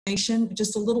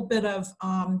Just a little bit of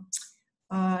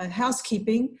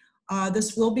housekeeping.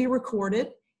 This will be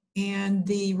recorded, and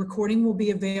the recording will be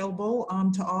available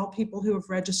to all people who have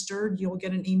registered. You'll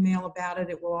get an email about it.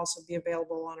 It will also be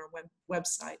available on our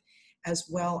website, as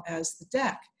well as the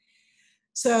deck.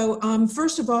 So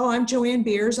first of all, I'm Joanne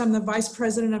Beers. I'm the Vice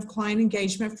President of Client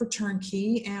Engagement for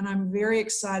Turnkey, and I'm very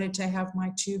excited to have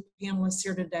my two panelists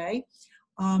here today.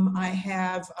 I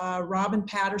have Robin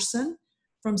Paterson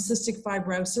from Cystic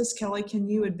Fibrosis. Kelly, can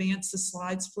you advance the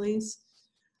slides, please?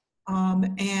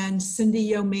 And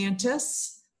Cindy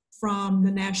Yomantas from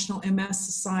the National MS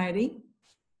Society.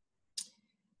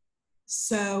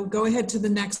 So go ahead to the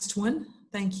next one.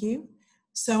 Thank you.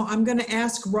 So I'm going to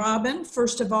ask Robin,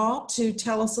 first of all, to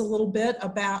tell us a little bit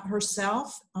about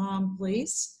herself,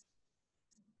 please.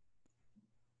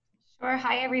 Sure.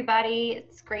 Hi, everybody.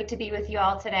 It's great to be with you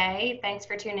all today. Thanks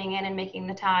for tuning in and making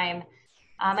the time.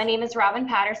 My name is Robin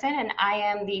Paterson, and I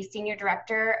am the Senior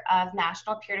Director of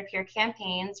National Peer-to-Peer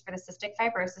Campaigns for the Cystic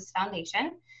Fibrosis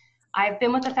Foundation. I've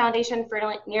been with the foundation for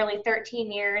nearly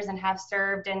 13 years and have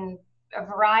served in a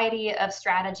variety of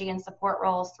strategy and support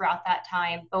roles throughout that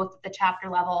time, both at the chapter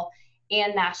level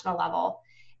and national level.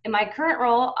 In my current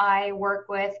role, I work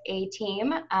with a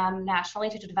team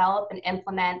nationally to develop and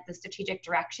implement the strategic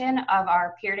direction of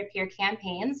our peer-to-peer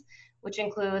campaigns, which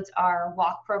includes our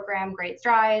walk program, Great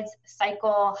Strides,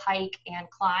 Cycle, Hike, and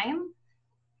Climb.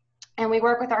 And we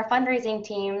work with our fundraising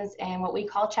teams and what we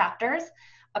call chapters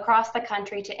across the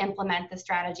country to implement the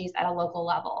strategies at a local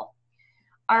level.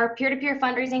 Our peer-to-peer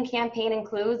fundraising campaign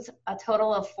includes a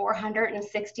total of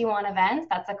 461 events.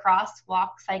 That's across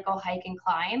walk, cycle, hike, and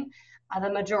climb. The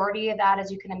majority of that,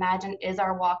 as you can imagine, is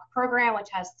our walk program, which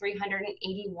has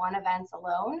 381 events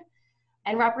alone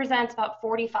and represents about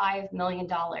 $45 million.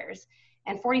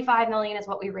 And $45 million is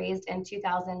what we raised in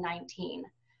 2019.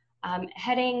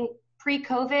 Heading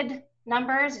pre-COVID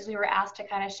numbers, as we were asked to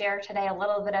kind of share today a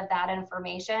little bit of that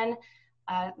information,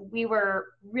 we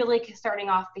were really starting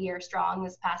off the year strong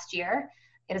this past year.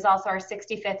 It is also our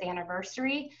 65th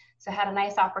anniversary, so had a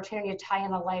nice opportunity to tie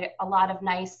in a lot of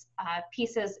nice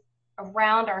pieces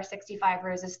around our 65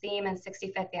 Roses theme and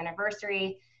 65th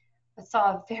anniversary. But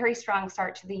saw a very strong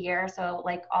start to the year, so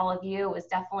like all of you, it was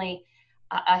definitely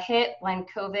a hit when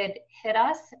COVID hit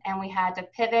us, and we had to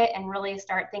pivot and really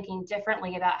start thinking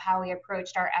differently about how we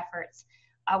approached our efforts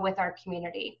with our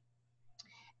community.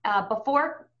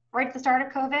 Right at the start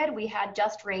of COVID, we had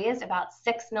just raised about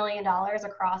 $6 million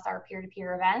across our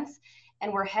peer-to-peer events,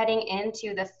 and we're heading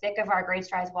into the thick of our Great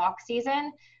Strides walk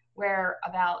season, where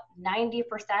about 90%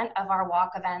 of our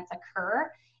walk events occur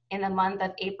in the month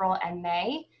of April and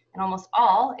May, and almost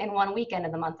all in one weekend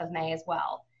in the month of May as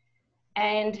well.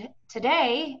 And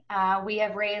today, we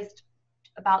have raised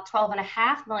about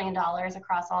 $12.5 million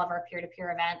across all of our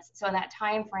peer-to-peer events. So in that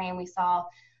time frame, we saw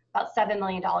about $7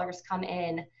 million come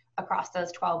in across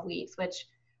those 12 weeks, which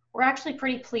we're actually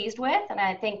pretty pleased with. And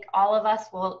I think all of us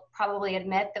will probably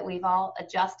admit that we've all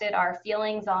adjusted our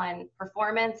feelings on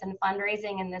performance and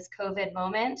fundraising in this COVID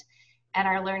moment and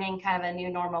are learning kind of a new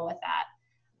normal with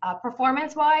that.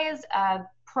 Performance-wise,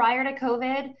 prior to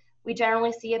COVID, we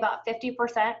generally see about 50%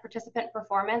 participant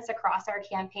performance across our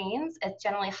campaigns. It's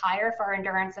generally higher for our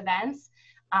endurance events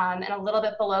and a little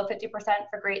bit below 50%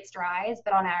 for Great Strides,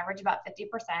 but on average about 50%.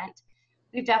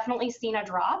 We've definitely seen a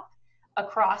drop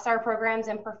across our programs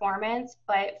and performance,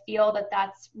 but feel that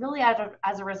that's really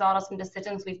as a result of some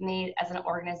decisions we've made as an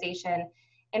organization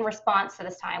in response to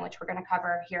this time, which we're going to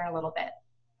cover here in a little bit.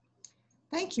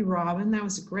 Thank you, Robin. That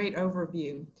was a great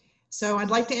overview. So I'd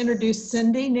like to introduce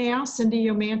Cindy now, Cindy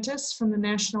Yomantas from the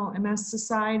National MS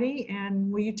Society. And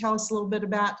will you tell us a little bit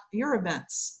about your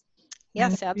events?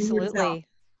 Yes, absolutely.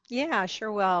 Yeah,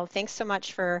 sure will. Thanks so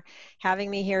much for having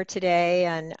me here today,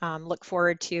 and look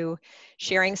forward to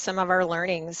sharing some of our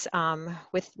learnings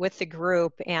with the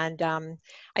group. And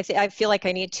I feel like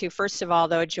I need to, first of all,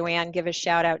 though, Joanne, give a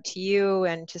shout out to you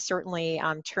and to certainly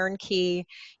Turnkey.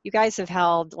 You guys have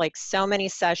held like so many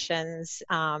sessions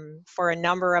for a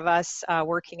number of us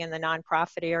working in the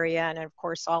nonprofit area, and of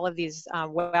course all of these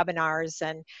webinars.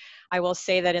 And I will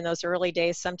say that in those early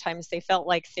days, sometimes they felt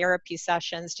like therapy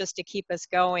sessions just to keep us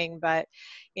going, but,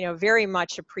 you know, very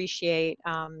much appreciate,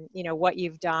 you know, what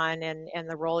you've done and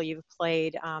the role you've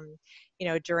played, you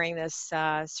know, during this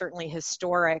certainly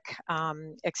historic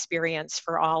experience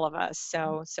for all of us.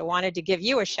 So wanted to give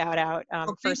you a shout out,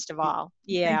 first of all.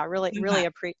 Yeah,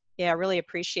 really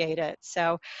appreciate it.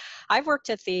 So I've worked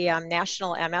at the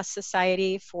National MS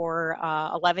Society for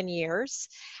 11 years.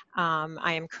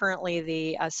 I am currently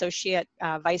the Associate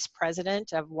Vice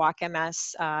President of Walk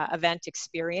MS Event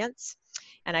Experience.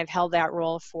 and I've held that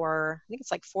role for, I think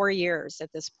it's like 4 years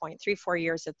at this point, 3-4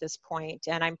 years at this point.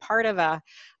 And I'm part of a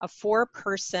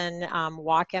 4-person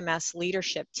Walk MS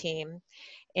leadership team.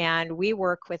 And we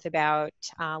work with about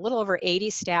a little over 80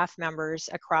 staff members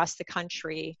across the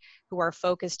country who are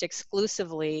focused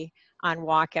exclusively on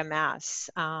Walk MS.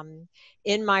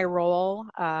 In my role,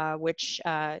 which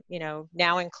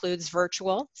now includes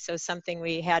virtual, so something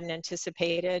we hadn't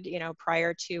anticipated,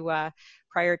 prior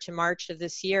to March of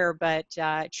this year, but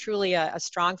truly a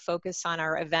strong focus on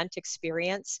our event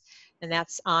experience, and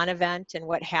that's on event and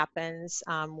what happens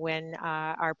when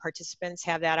our participants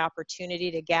have that opportunity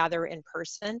to gather in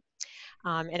person.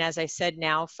 And as I said,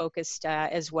 now focused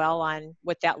as well on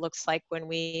what that looks like when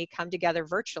we come together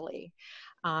virtually.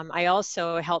 I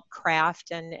also help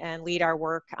craft and lead our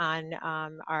work on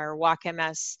our Walk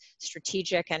MS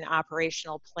strategic and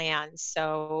operational plans.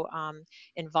 So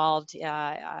involved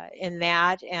in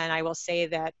that, and I will say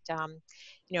that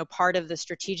part of the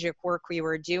strategic work we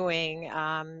were doing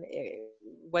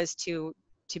was to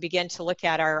begin to look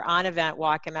at our on-event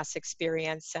Walk MS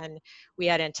experience, and we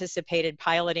had anticipated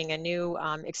piloting a new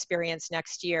experience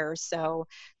next year. So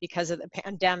because of the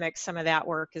pandemic, some of that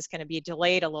work is going to be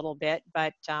delayed a little bit,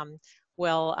 but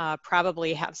we'll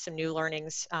probably have some new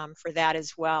learnings for that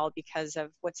as well because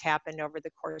of what's happened over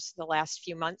the course of the last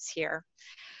few months here.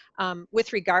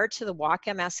 With regard to the Walk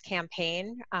MS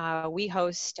campaign, we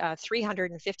host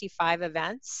 355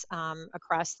 events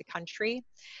across the country.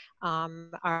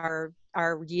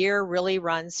 Our year really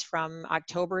runs from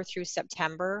October through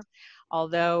September,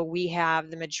 although we have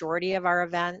the majority of our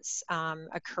events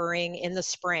occurring in the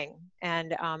spring.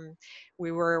 And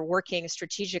we were working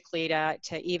strategically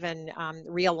to even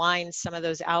realign some of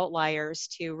those outliers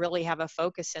to really have a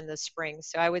focus in the spring.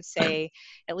 So I would say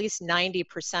at least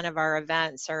 90% of our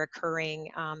events are occurring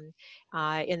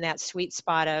in that sweet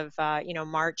spot of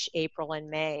March, April, and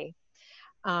May.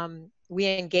 We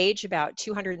engage about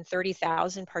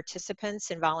 230,000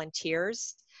 participants and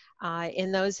volunteers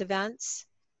in those events.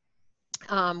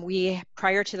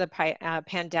 Prior to the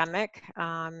pandemic,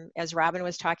 as Robin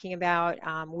was talking about,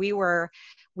 we were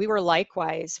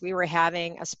likewise, we were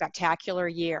having a spectacular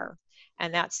year.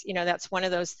 And that's one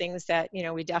of those things that,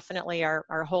 we definitely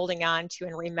are holding on to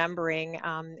and remembering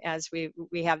as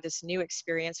we have this new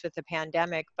experience with the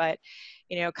pandemic. But,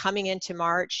 coming into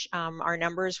March, our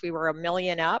numbers, we were 1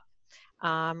 million up.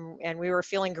 And we were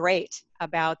feeling great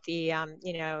about the,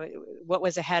 what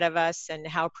was ahead of us and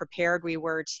how prepared we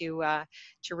were to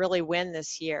really win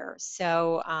this year.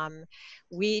 So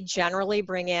we generally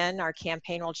bring in, our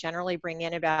campaign will generally bring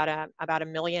in about $1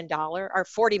 million or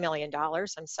 $40 million.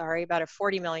 I'm sorry, about a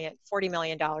 $40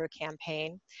 million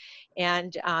campaign.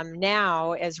 And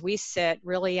now, as we sit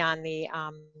really on the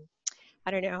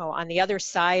on the other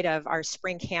side of our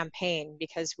spring campaign,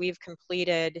 because we've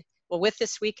completed, well, with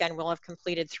this weekend, we'll have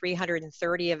completed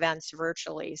 330 events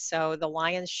virtually. So the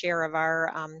lion's share of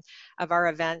our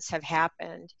events have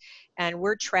happened, and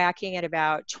we're tracking at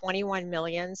about 21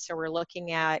 million. So we're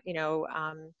looking at,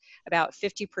 about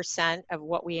 50% of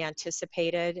what we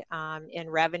anticipated in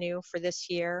revenue for this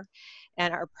year,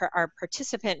 and our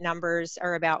participant numbers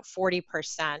are about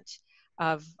 40%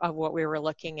 of what we were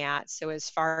looking at. So as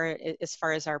far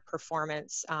as our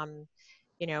performance,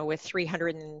 with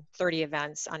 330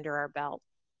 events under our belt.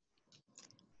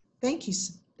 Thank you,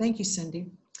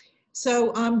 Cindy.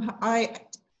 So I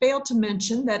failed to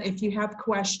mention that if you have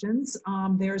questions,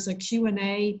 there's a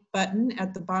Q&A button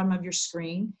at the bottom of your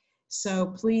screen. So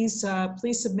please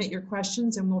submit your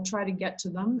questions, and we'll try to get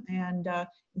to them. And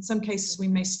in some cases, we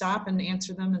may stop and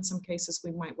answer them. In some cases,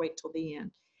 we might wait till the end.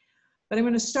 But I'm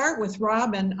going to start with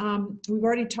Robin. We've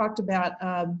already talked about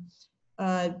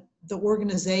the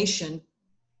organization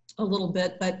a little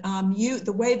bit, but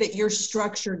the way that you're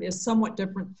structured is somewhat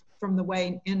different from the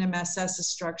way NMSS is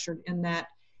structured, in that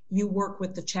you work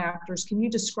with the chapters. Can you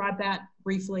describe that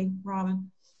briefly,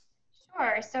 Robin?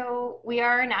 Sure. So we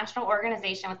are a national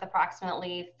organization with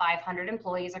approximately 500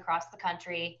 employees across the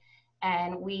country,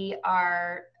 and we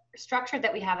are structured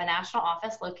that we have a national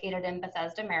office located in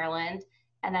Bethesda, Maryland,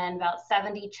 and then about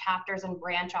 70 chapters and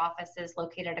branch offices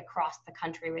located across the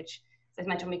country, which, as I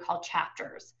mentioned, we call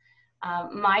chapters.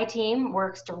 My team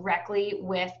works directly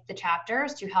with the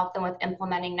chapters to help them with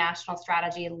implementing national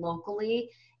strategy locally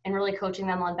and really coaching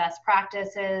them on best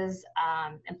practices,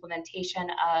 implementation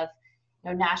of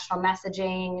national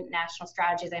messaging, national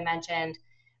strategy, as I mentioned.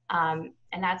 And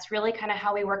that's really kind of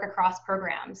how we work across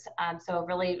programs. So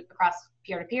really across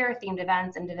peer-to-peer, themed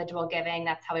events, individual giving,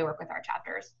 that's how we work with our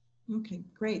chapters. Okay,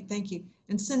 great, thank you.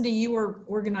 And Cindy, you were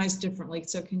organized differently,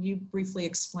 so can you briefly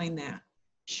explain that?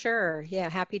 Sure. Yeah,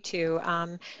 happy to.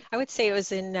 I would say it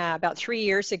was in about 3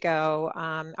 years ago,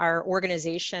 our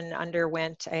organization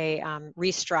underwent a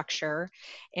restructure,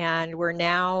 and we're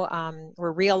now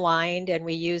we're realigned, and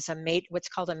we use what's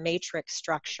called a matrix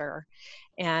structure.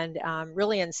 And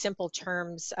really, in simple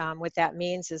terms, what that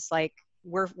means is like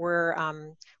we're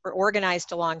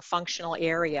organized along functional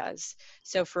areas.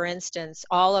 So, for instance,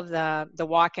 all of the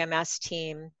Walk MS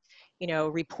team,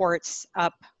 reports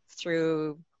up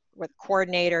through with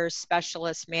coordinators,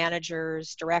 specialists,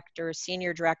 managers, directors,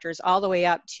 senior directors, all the way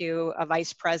up to a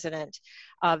vice president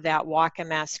of that Walk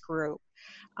MS group.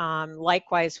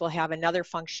 Likewise, we'll have another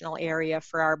functional area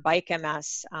for our Bike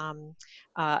MS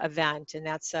event, and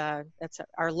that's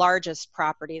our largest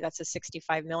property. That's a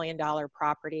 $65 million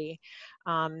property.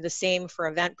 The same for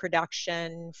event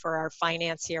production, for our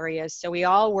finance areas. So we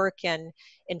all work in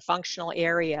functional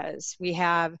areas. We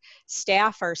have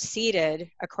staff are seated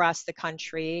across the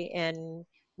country, and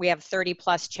we have 30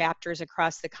 plus chapters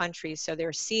across the country, so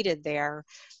they're seated there,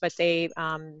 but they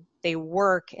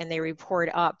work and they report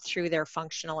up through their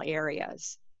functional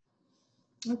areas.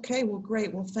 Okay, well,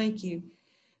 great. Well, thank you.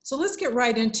 So let's get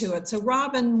right into it. So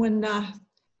Robin, when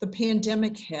the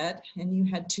pandemic hit and you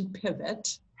had to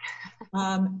pivot,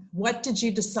 what did you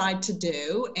decide to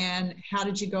do, and how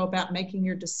did you go about making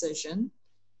your decision?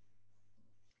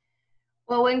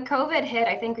 Well, when COVID hit,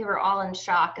 I think we were all in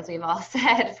shock, as we've all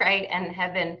said, right? And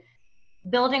have been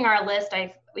building our list,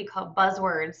 we call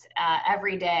buzzwords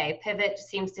every day. Pivot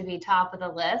seems to be top of the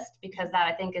list because that,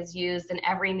 I think, is used in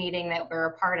every meeting that we're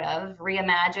a part of.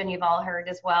 Reimagine, you've all heard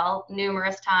as well,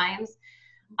 numerous times.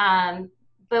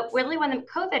 But really, when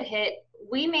COVID hit,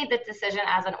 we made the decision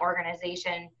as an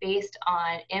organization based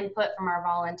on input from our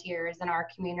volunteers in our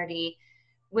community,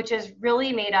 which is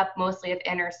really made up mostly of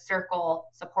inner circle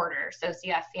supporters, so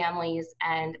CF families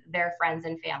and their friends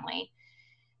and family.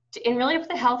 And really put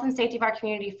the health and safety of our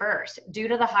community first. Due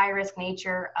to the high risk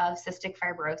nature of cystic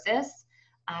fibrosis,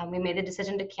 we made the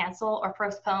decision to cancel or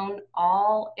postpone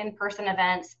all in-person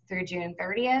events through June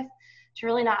 30th to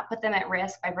really not put them at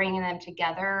risk by bringing them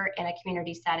together in a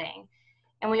community setting.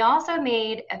 And we also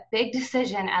made a big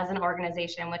decision as an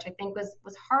organization, which I think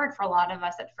was hard for a lot of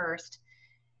us at first,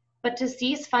 but to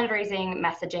cease fundraising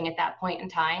messaging at that point in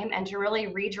time and to really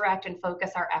redirect and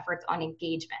focus our efforts on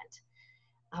engagement.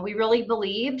 We really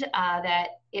believed that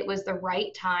it was the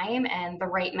right time and the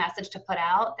right message to put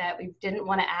out, that we didn't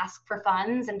want to ask for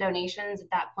funds and donations at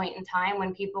that point in time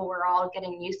when people were all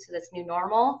getting used to this new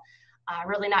normal,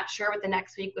 really not sure what the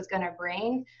next week was going to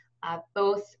bring,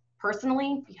 both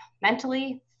personally,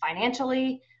 mentally,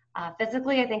 financially,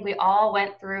 physically. I think we all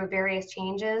went through various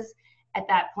changes at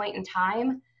that point in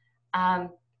time.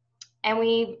 And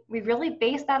we really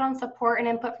based that on support and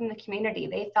input from the community.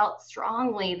 They felt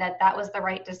strongly that that was the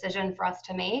right decision for us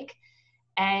to make.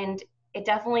 And it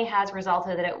definitely has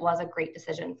resulted that it was a great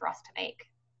decision for us to make.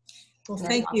 Well,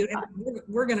 thank you. And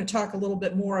we're going to talk a little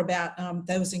bit more about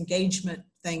those engagement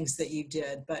things that you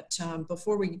did. But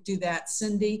before we do that,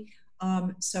 Cindy,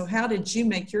 so how did you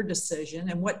make your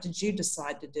decision, and what did you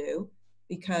decide to do?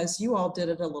 Because you all did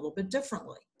it a little bit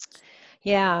differently.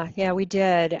 Yeah, we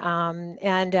did.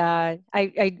 And I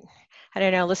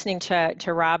don't know, listening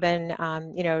to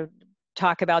Robin,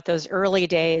 talk about those early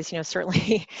days,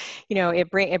 certainly,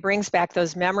 it brings back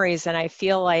those memories. And I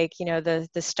feel like, the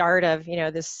start of,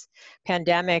 this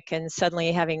pandemic and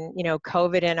suddenly having,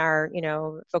 COVID in our,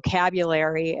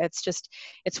 vocabulary,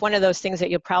 it's one of those things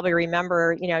that you'll probably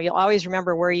remember, you'll always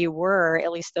remember where you were,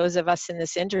 at least those of us in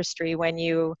this industry, when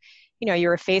you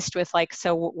were faced with like,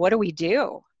 so what do we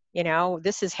do?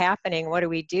 This is happening. What do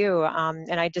we do?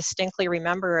 And I distinctly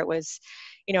remember it was,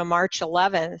 March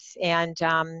 11th, and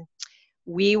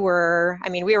we were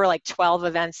like 12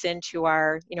 events into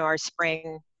our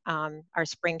spring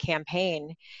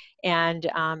campaign, and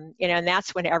and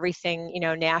that's when everything,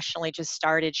 nationally just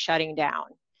started shutting down.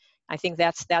 I think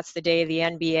that's the day the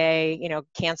NBA,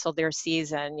 canceled their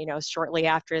season. Shortly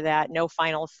after that, no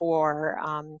Final Four.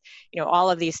 All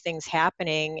of these things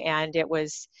happening, and it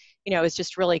was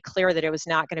just really clear that it was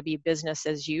not going to be business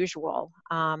as usual.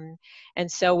 And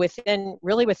so within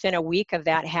a week of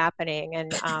that happening,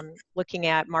 and looking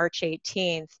at March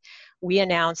 18th, we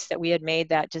announced that we had made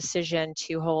that decision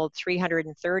to hold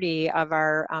 330 of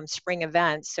our spring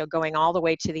events, so going all the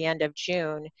way to the end of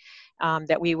June,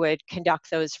 that we would conduct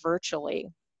those virtually.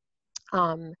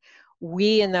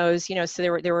 We in those, so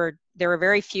there were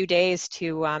very few days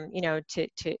to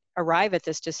arrive at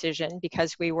this decision,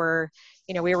 because we were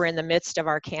in the midst of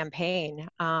our campaign,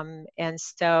 and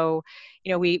so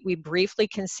we briefly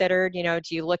considered, do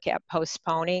you look at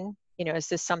postponing? Is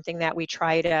this something that we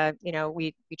try to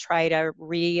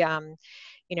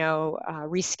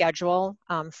reschedule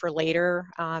for later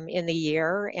in the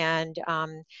year, and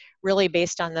really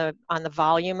based on the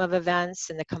volume of events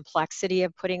and the complexity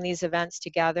of putting these events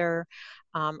together.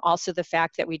 Also the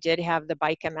fact that we did have the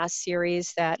Bike MS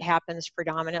series that happens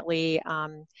predominantly,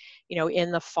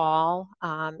 in the fall.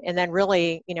 And then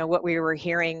really, what we were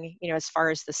hearing, as far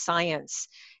as the science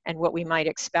and what we might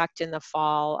expect in the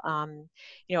fall,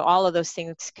 all of those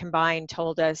things combined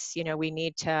told us, we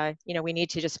need to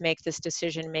just make this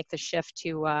decision, make the shift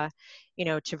to,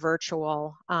 to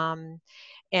virtual.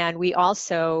 And we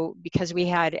also, because we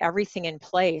had everything in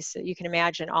place, you can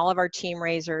imagine all of our team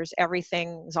raisers,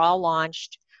 everything was all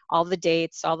launched, all the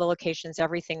dates, all the locations,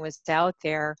 everything was out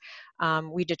there.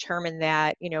 We determined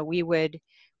that,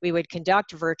 we would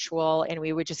conduct virtual, and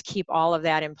we would just keep all of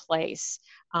that in place.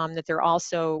 That there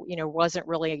also, wasn't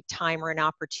really a time or an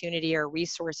opportunity or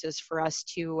resources for us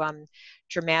to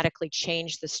dramatically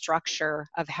change the structure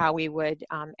of how we would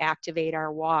activate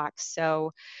our walks.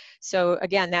 So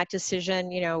again, that decision,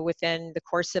 within the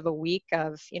course of a week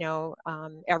of,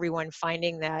 everyone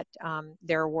finding that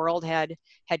their world had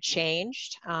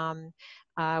changed,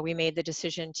 we made the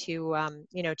decision to,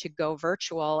 to go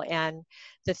virtual. And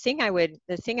the thing I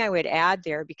would add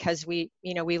there, because we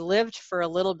lived for a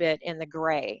little bit in the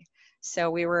gray. So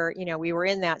we were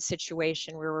in that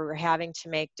situation where we were having to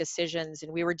make decisions,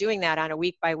 and we were doing that on a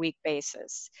week-by-week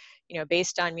basis,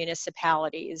 based on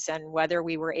municipalities and whether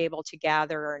we were able to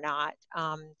gather or not.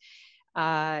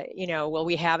 Will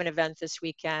we have an event this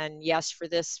weekend? Yes for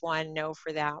this one, no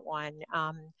for that one.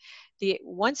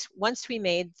 Once we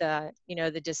made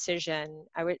the decision,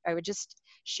 I would just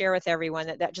share with everyone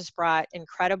that just brought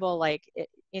incredible,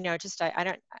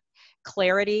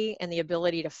 clarity and the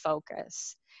ability to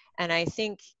focus. And I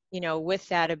think, with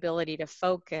that ability to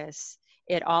focus,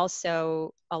 it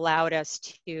also allowed us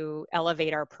to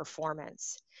elevate our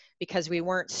performance, because we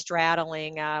weren't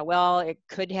straddling, well, it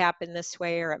could happen this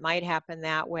way or it might happen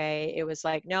that way. It was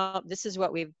like, no, this is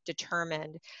what we've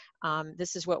determined.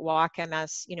 This is what Walk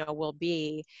MS, will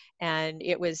be. And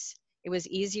it was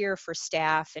easier for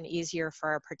staff and easier for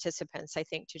our participants, I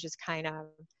think, to just kind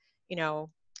of,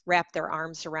 wrap their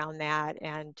arms around that.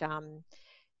 And,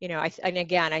 and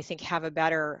again, I think have a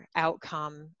better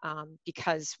outcome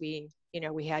because we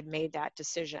had made that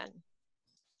decision.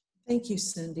 Thank you,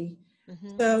 Cindy.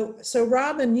 Mm-hmm. So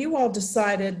Robin, you all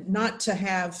decided not to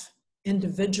have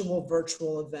individual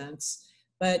virtual events,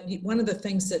 but one of the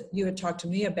things that you had talked to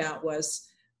me about was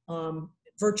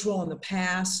virtual in the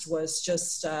past was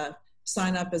just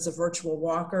sign up as a virtual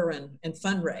walker and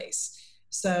fundraise.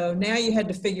 So now you had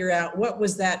to figure out what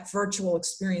was that virtual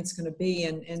experience going to be,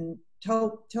 and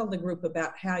tell the group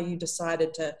about how you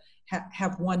decided to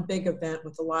have one big event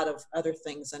with a lot of other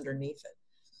things underneath it.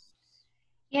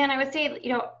 Yeah, and I would say,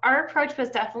 our approach was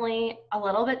definitely a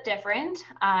little bit different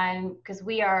because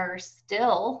we are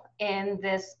still in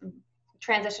this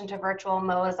transition to virtual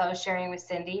mode. As I was sharing with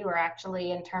Cindy, we're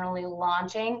actually internally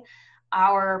launching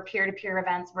our peer-to-peer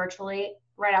events virtually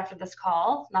right after this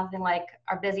call. Nothing like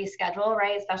our busy schedule,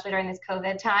 right? Especially during these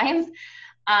COVID times.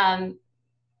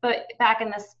 But back in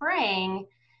the spring,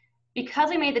 because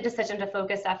we made the decision to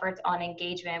focus efforts on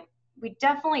engagement, we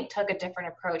definitely took a different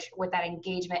approach with that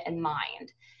engagement in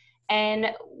mind. And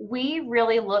we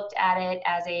really looked at it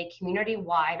as a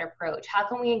community-wide approach. How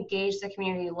can we engage the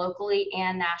community locally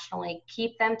and nationally,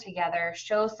 keep them together,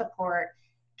 show support,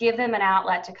 give them an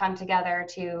outlet to come together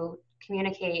to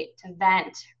communicate, to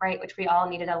vent, right, which we all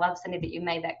needed. I love, Cindy, that you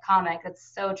made that comment.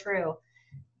 That's so true.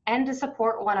 And to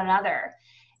support one another.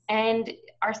 And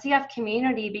our CF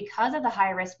community, because of the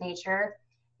high-risk nature,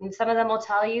 and some of them will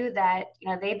tell you that,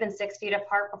 they've been 6 feet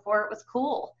apart before it was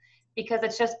cool, because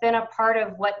it's just been a part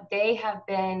of what they have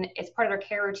been. It's part of their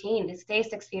care routine to stay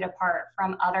 6 feet apart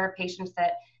from other patients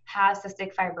that have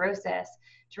cystic fibrosis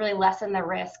to really lessen the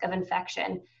risk of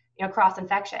infection,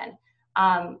 cross-infection.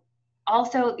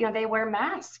 Also, they wear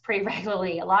masks pretty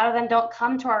regularly. A lot of them don't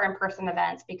come to our in-person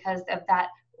events because of that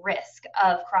risk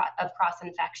of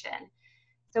cross-infection.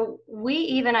 So we,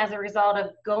 even as a result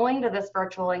of going to this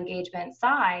virtual engagement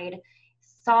side,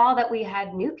 saw that we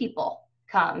had new people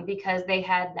come because they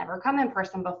had never come in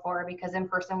person before, because in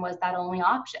person was that only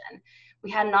option.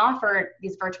 We hadn't offered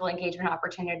these virtual engagement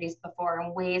opportunities before,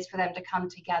 and ways for them to come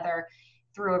together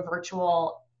through a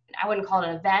virtual, I wouldn't call it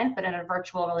an event, but in a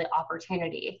virtual really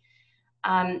opportunity.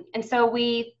 And so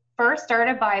we first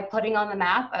started by putting on the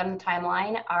map on the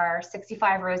timeline our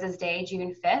 65 Roses Day,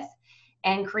 June 5th,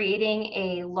 and creating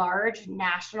a large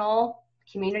national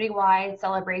community-wide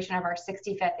celebration of our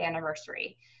 65th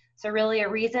anniversary. So really a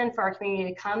reason for our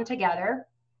community to come together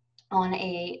on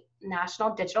a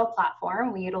national digital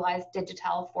platform. We utilized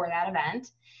Digital for that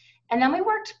event. And then we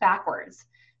worked backwards.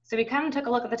 So we kind of took a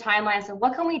look at the timeline and said,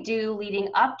 what can we do leading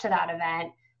up to that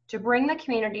event to bring the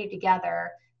community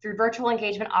together through virtual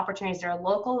engagement opportunities that are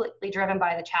locally driven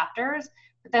by the chapters,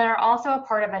 but then are also a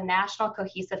part of a national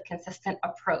cohesive, consistent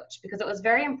approach, because it was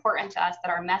very important to us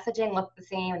that our messaging looked the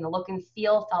same and the look and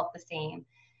feel felt the same,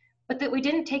 but that we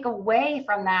didn't take away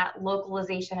from that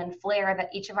localization and flair that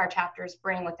each of our chapters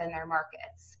bring within their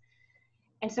markets.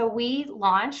 And so we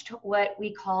launched what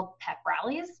we called pep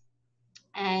rallies,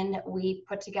 and we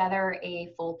put together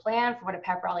a full plan for what a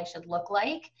pep rally should look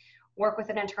like, work with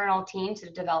an internal team to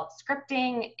develop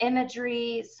scripting,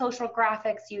 imagery, social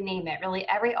graphics, you name it, really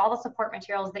all the support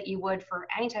materials that you would for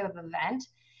any type of event,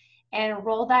 and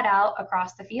roll that out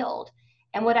across the field.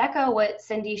 And would echo what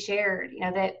Cindy shared,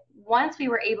 that once we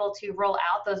were able to roll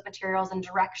out those materials and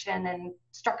direction and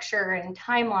structure and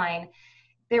timeline,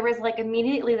 there was like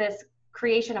immediately this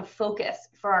creation of focus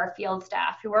for our field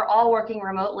staff who were all working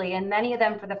remotely, and many of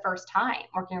them for the first time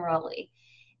working remotely.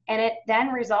 And it then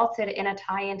resulted in a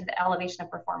tie into the elevation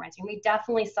of performance. And we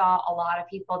definitely saw a lot of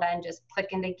people then just click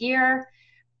into gear,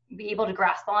 be able to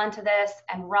grasp onto this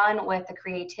and run with the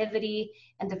creativity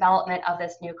and development of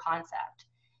this new concept.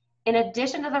 In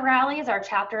addition to the rallies, our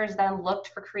chapters then looked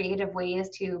for creative ways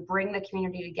to bring the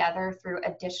community together through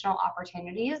additional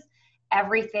opportunities,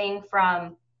 everything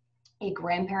from a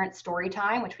grandparent story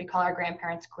time, which we call our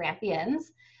grandparents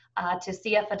Grampians, to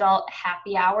CF adult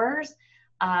happy hours.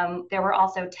 There were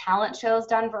also talent shows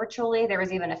done virtually. There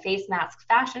was even a face mask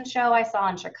fashion show I saw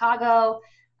in Chicago.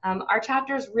 Our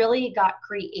chapters really got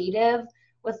creative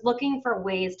with looking for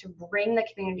ways to bring the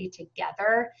community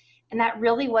together. And that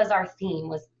really was our theme,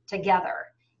 was together.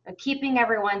 Keeping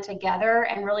everyone together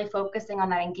and really focusing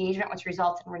on that engagement, which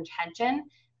results in retention,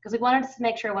 because we wanted to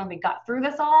make sure when we got through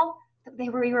this all, that we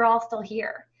were all still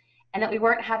here, and that we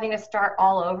weren't having to start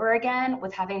all over again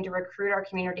with having to recruit our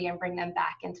community and bring them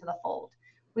back into the fold.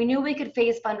 We knew we could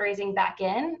phase fundraising back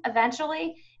in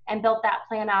eventually, and built that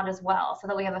plan out as well, so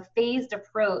that we have a phased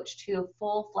approach to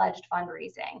full-fledged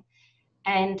fundraising.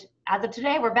 And as of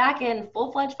today, we're back in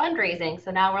full-fledged fundraising.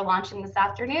 So now we're launching this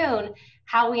afternoon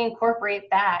how we incorporate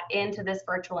that into this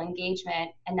virtual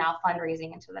engagement and now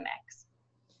fundraising into the mix.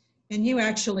 And you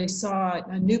actually saw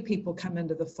new people come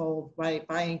into the fold by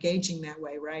engaging that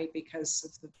way, right? Because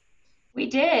of the... We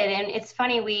did, and it's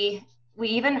funny, we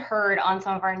even heard on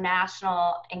some of our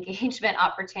national engagement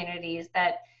opportunities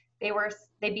that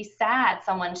they'd be sad,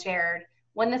 someone shared,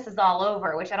 when this is all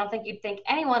over, which I don't think you'd think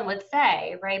anyone would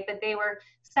say, right? But they were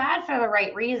sad for the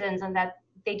right reasons, and that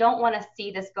they don't want to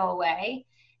see this go away.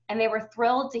 And they were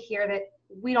thrilled to hear that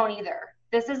we don't either.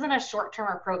 This isn't a short-term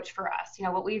approach for us.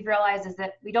 What we've realized is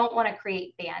that we don't want to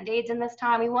create Band-Aids in this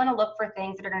time. We want to look for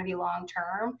things that are going to be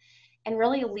long-term and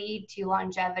really lead to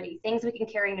longevity, things we can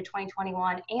carry into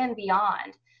 2021 and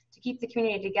beyond to keep the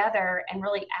community together and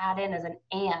really add in as an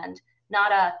and,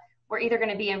 not a, we're either going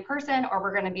to be in person or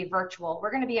we're going to be virtual.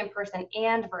 We're going to be in person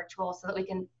and virtual so that we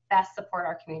can best support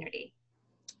our community.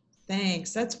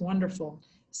 Thanks, that's wonderful.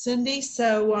 Cindy,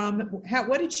 so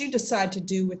what did you decide to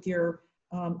do with your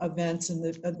events and the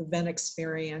event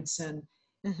experience and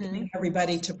getting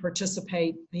everybody to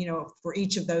participate, for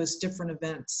each of those different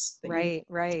events?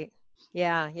 Right.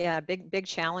 Yeah, big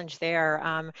challenge there.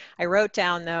 I wrote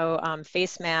down though,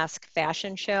 face mask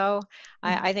fashion show.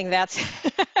 I think that's,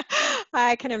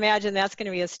 I can imagine that's going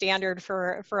to be a standard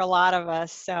for a lot of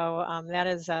us. So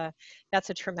that's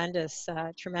a tremendous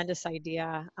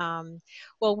idea.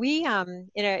 Well, we,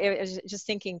 it was just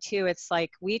thinking too, it's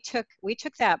like we took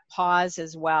that pause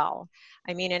as well.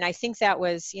 I mean, and I think that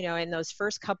was, in those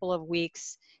first couple of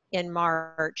weeks in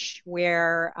March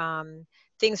where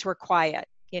things were quiet.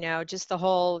 Just the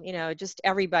whole, just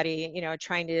everybody,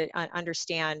 trying to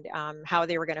understand how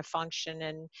they were going to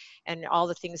function and all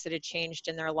the things that had changed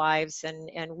in their lives.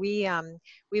 And we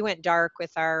went dark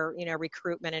with our,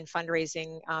 recruitment and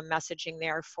fundraising messaging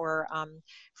there for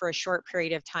a short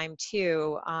period of time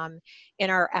too. In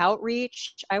our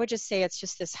outreach, I would just say it's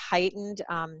just this heightened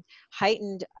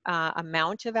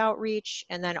amount of outreach,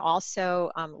 and then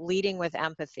also leading with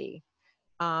empathy.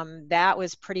 That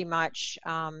was pretty much,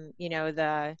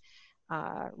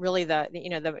 really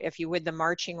if you would, the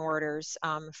marching orders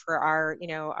for our,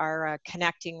 our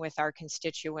connecting with our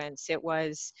constituents. It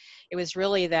was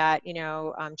really that,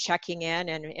 checking in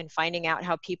and finding out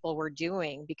how people were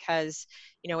doing, because,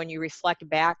 when you reflect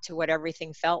back to what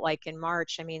everything felt like in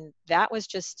March, I mean, that was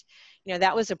just,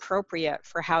 that was appropriate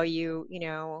for how you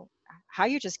how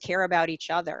you just care about each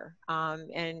other,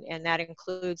 and that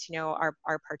includes, you know,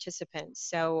 our participants.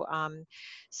 So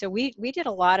so we did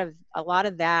a lot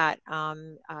of that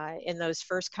in those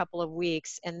first couple of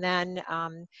weeks, and then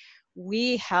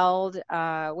we held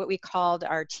what we called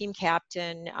our team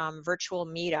captain virtual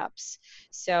meetups.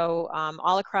 So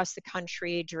all across the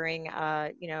country during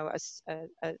you know,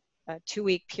 a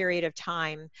 2-week period of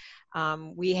time,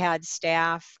 we had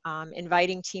staff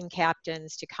inviting team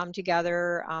captains to come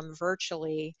together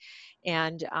virtually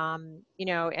and, you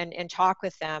know, and talk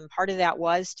with them. Part of that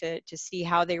was to see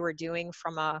how they were doing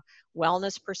from a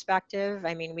wellness perspective.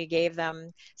 I mean, we gave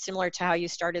them, similar to how you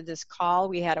started this call,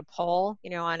 we had a poll, you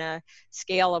know, on a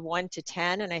scale of 1 to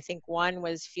 10. And I think 1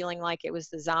 was feeling like it was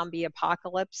the zombie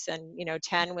apocalypse. And, you know,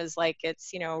 10 was like,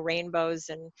 it's, you know, rainbows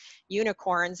and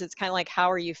unicorns. It's kind of like, how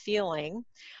are you feeling?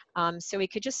 So we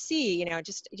could just see, you know,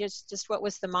 just what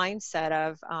was the mindset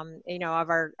of, you know, of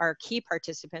our key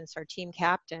participants, our team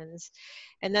captains.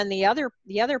 And then the other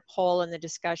poll in the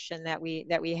discussion that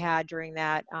we had during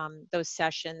that those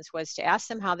sessions was to ask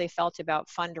them how they felt about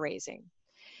fundraising.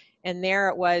 And there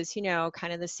it was, you know,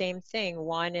 kind of the same thing.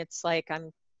 1, it's like,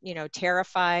 I'm, you know,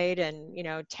 terrified, and, you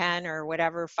know, 10 or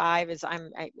whatever, 5 is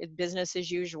business as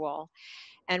usual.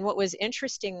 And what was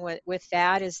interesting with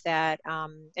that is that,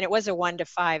 and it was a 1 to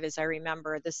 5, as I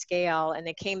remember the scale, and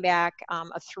they came back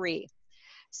a 3.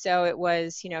 So it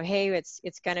was, you know, hey,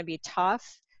 it's going to be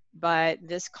tough, but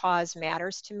this cause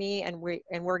matters to me, and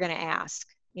we're going to ask.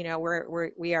 You know,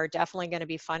 we are definitely going to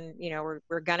be you know,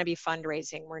 we're going to be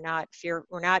fundraising.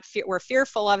 We're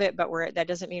fearful of it, but that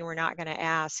doesn't mean we're not going to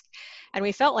ask. And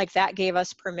we felt like that gave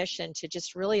us permission to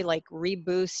just really like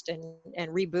reboost and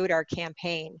reboot our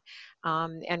campaign.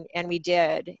 And we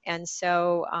did. And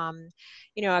so,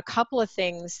 you know, a couple of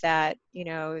things that, you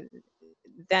know,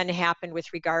 then happened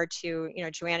with regard to, you know,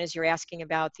 Joanne, as you're asking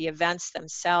about the events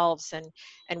themselves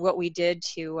and what we did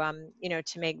to, you know,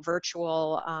 to make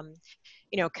virtual,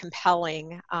 you know,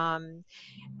 compelling.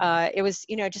 It was,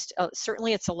 you know, just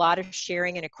certainly it's a lot of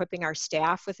sharing and equipping our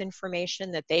staff with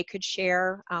information that they could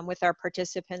share with our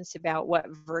participants about what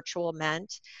virtual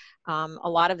meant. A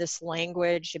lot of this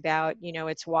language about, you know,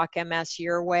 it's Walk MS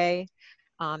Your Way.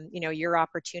 You know, your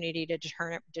opportunity to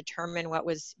determine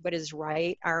what is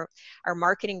right. Our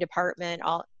marketing department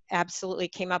absolutely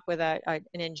came up with an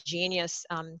ingenious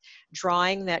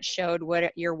drawing that showed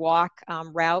what your walk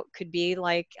route could be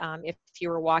like if you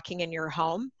were walking in your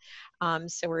home.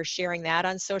 So we're sharing that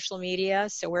on social media.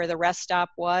 So where the rest stop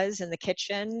was in the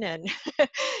kitchen, and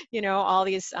you know, all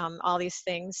these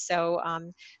things. So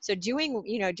so doing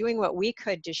what we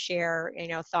could to share, you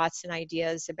know, thoughts and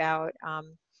ideas about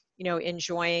you know,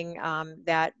 enjoying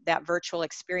that virtual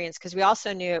experience, because we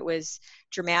also knew it was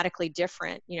dramatically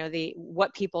different. You know,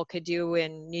 what people could do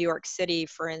in New York City,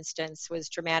 for instance, was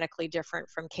dramatically different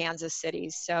from Kansas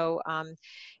City. So,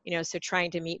 you know, so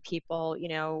trying to meet people, you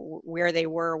know, where they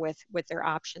were with their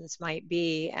options might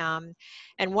be.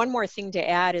 And one more thing to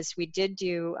add is we did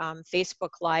do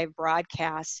Facebook Live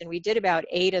broadcasts, and we did about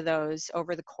 8 of those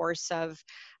over the course of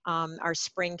our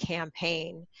spring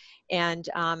campaign. And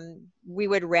we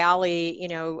would rally, you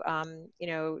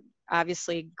know,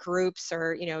 obviously groups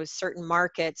or, you know, certain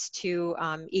markets to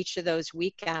each of those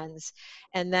weekends,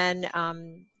 and then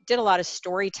did a lot of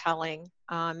storytelling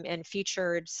and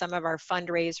featured some of our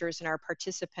fundraisers and our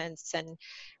participants. And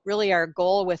really our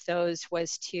goal with those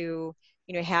was to,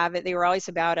 you know, they were always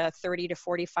about a 30 to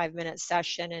 45 minute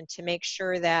session, and to make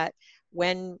sure that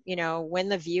when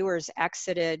the viewers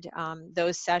exited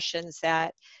those sessions,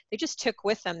 that they just took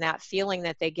with them that feeling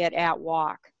that they get at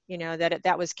Walk, you know,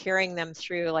 that was carrying them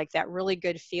through, like that really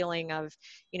good feeling of,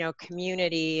 you know,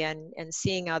 community and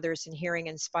seeing others and hearing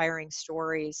inspiring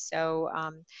stories. So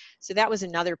so that was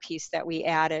another piece that we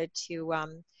added to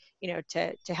you know,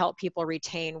 to help people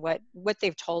retain what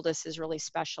they've told us is really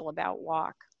special about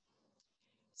Walk.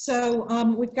 So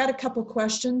we've got a couple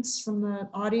questions from the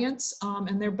audience,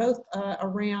 and they're both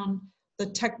around the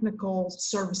technical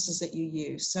services that you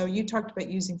use. So you talked about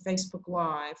using Facebook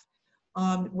Live.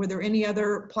 Were there any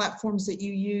other platforms that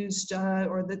you used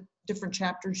or the different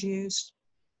chapters used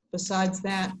besides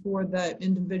that for the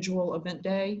individual event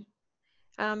day?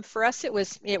 For us, it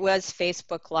was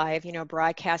Facebook Live, you know,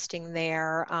 broadcasting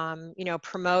there, you know,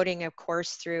 promoting, of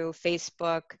course, through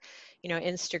Facebook, you know,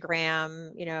 Instagram,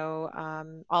 you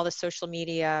know, all the social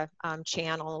media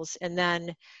channels. And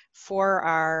then for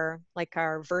our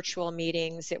virtual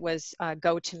meetings, it was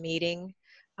GoToMeeting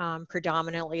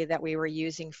predominantly that we were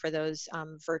using for those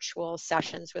virtual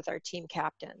sessions with our team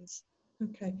captains.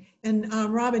 Okay. And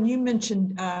Robin, you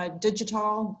mentioned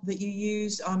digital that you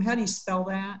use. How do you spell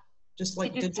that? Just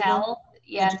like digital?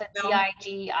 Yes, it's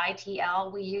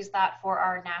DIGITL. We use that for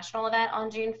our national event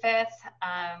on June 5th,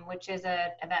 which is an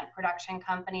event production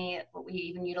company. We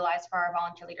even utilize for our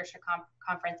volunteer leadership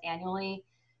conference annually.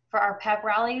 For our pep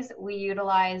rallies, we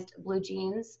utilized Blue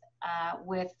Jeans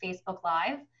with Facebook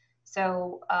Live.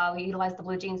 So we utilized the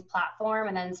Blue Jeans platform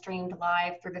and then streamed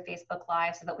live through the Facebook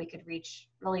Live so that we could reach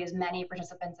really as many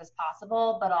participants as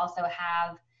possible, but also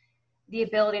have the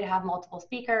ability to have multiple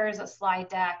speakers, a slide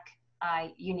deck,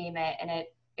 you name it, and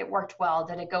it worked well.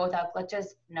 Did it go without glitches?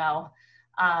 No,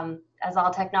 as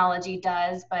all technology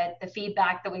does, but the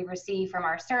feedback that we received from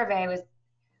our survey was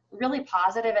really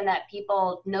positive in that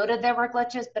people noted there were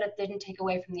glitches, but it didn't take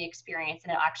away from the experience,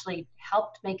 and it actually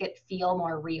helped make it feel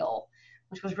more real,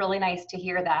 which was really nice to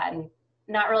hear that, and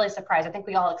not really surprised. I think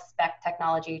we all expect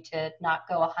technology to not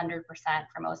go 100%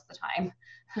 for most of the time.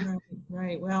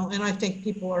 Right. Well, and I think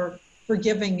people are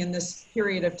forgiving in this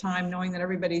period of time, knowing that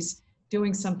everybody's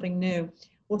doing something new.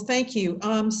 Well, thank you.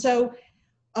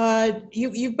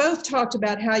 You both talked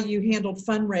about how you handled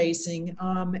fundraising,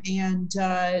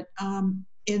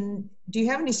 do you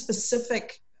have any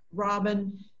specific,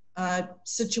 Robin,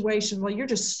 situation? Well, you're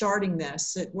just starting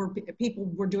this. Were people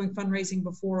were doing fundraising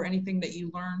before? Anything that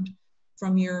you learned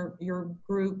from your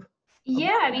group?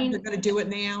 Yeah, I mean, they're going to do it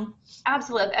now.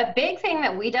 Absolutely. A big thing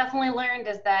that we definitely learned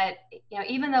is that,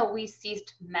 even though we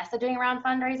ceased messaging around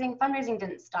fundraising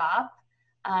didn't stop.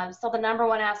 So the number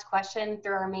one asked question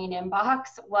through our main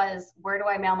inbox was, where do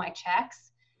I mail my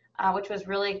checks? Which was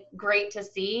really great to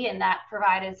see. And that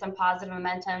provided some positive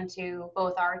momentum to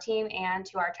both our team and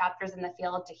to our chapters in the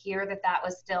field to hear that that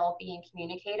was still being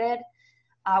communicated.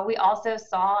 We also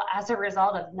saw, as a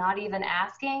result of not even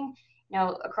asking,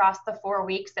 across the 4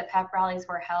 weeks that pep rallies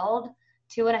were held,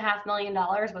 $2.5 million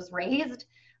was raised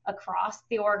across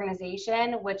the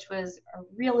organization, which was a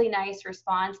really nice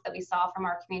response that we saw from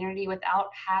our community without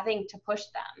having to push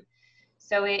them.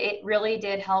 So it really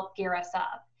did help gear us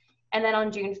up. And then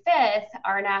on June 5th,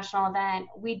 our national event,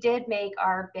 we did make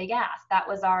our big ask. That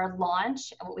was our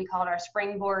launch, what we called our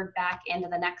springboard back into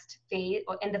the next phase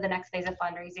of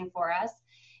fundraising for us.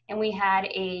 And we had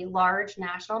a large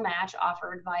national match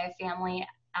offered by a family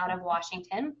out of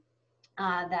Washington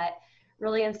that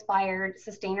really inspired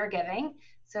sustainer giving.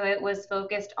 So it was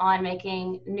focused on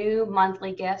making new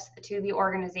monthly gifts to the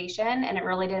organization, and it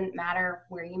really didn't matter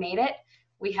where you made it.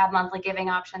 We have monthly giving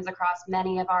options across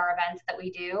many of our events that we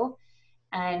do.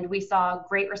 And we saw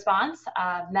great response,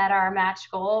 met our match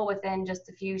goal within just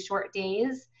a few short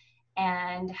days,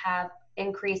 and have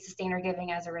increased sustainer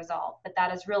giving as a result. But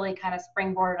that has really kind of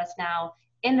springboarded us now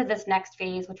into this next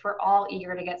phase, which we're all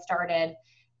eager to get started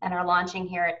and are launching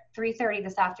here at 3:30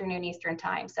 this afternoon Eastern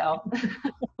time. So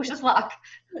wish us luck.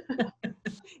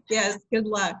 Yes, good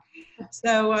luck.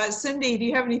 So Cindy, do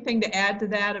you have anything to add to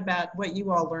that about what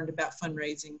you all learned about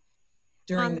fundraising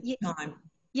during this time?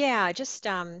 Yeah, just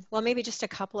well, maybe just a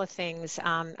couple of things.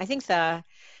 I think the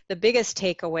biggest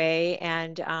takeaway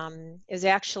is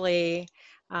actually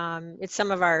it's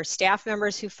some of our staff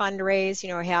members who fundraise,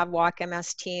 have Walk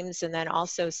MS teams, and then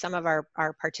also some of our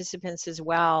participants as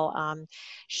well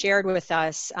shared with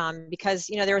us because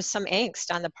there was some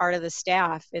angst on the part of the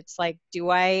staff. It's like, do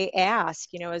I ask?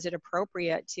 Is it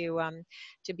appropriate to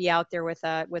be out there with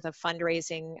a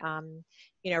fundraising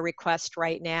request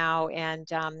right now? And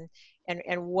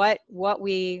what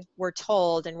we were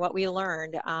told and what we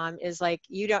learned is like,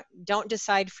 you don't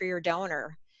decide for your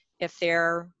donor if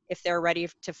they're ready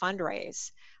to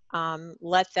fundraise.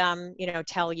 Let them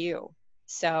tell you.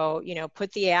 So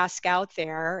put the ask out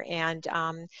there, and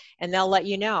they'll let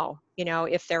you know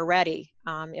if they're ready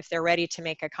to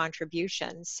make a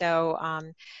contribution. So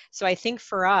I think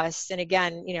for us, and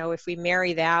again, if we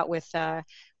marry that with the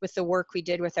work we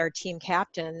did with our team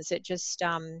captains, it just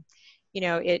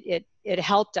it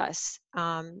helped us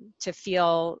to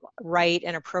feel right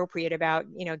and appropriate about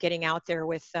getting out there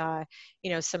with some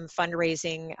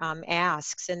fundraising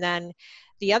asks. And then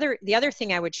the other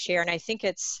thing I would share, and I think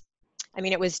it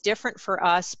was different for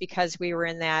us because we were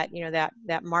in that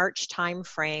that March time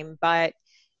frame, but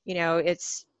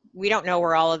we don't know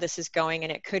where all of this is going,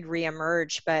 and it could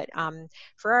reemerge. But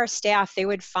for our staff, they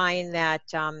would find that,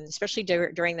 especially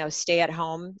during those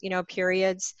stay-at-home,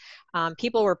 periods,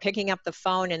 people were picking up the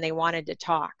phone and they wanted to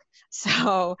talk.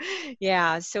 So,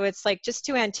 yeah, so it's like just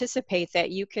to anticipate that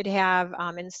you could have,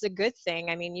 and it's a good thing.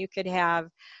 I mean, you could have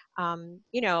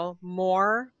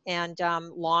more and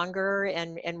longer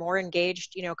and more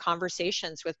engaged,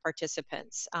 conversations with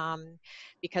participants,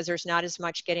 because there's not as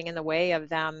much getting in the way of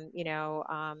them,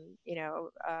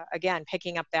 again,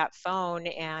 picking up that phone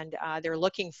and they're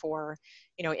looking for,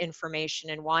 information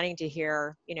and wanting to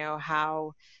hear,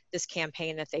 how this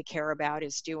campaign that they care about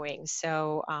is doing.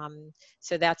 So,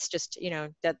 so that's just,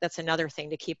 that's another thing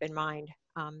to keep in mind.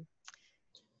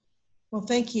 Well,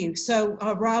 thank you. So,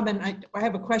 Robin, I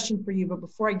have a question for you, but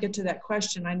before I get to that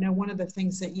question, I know one of the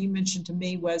things that you mentioned to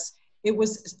me was it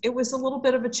was a little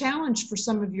bit of a challenge for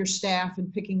some of your staff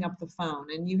in picking up the phone,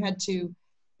 and you had to,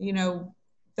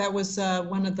 that was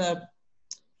one of the,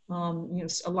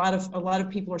 a lot of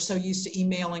people are so used to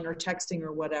emailing or texting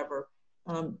or whatever.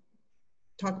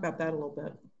 Talk about that a little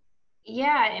bit.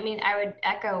 Yeah, I mean, I would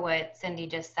echo what Cindy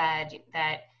just said,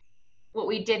 that what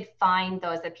we did find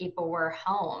though is that people were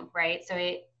home, right? So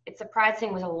it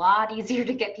surprisingly was a lot easier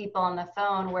to get people on the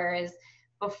phone, whereas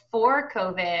before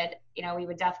COVID, we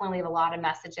would definitely leave a lot of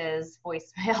messages,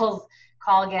 voicemails,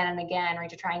 call again and again, right,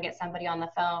 to try and get somebody on the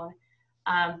phone.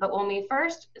 But when we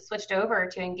first switched over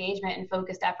to engagement and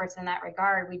focused efforts in that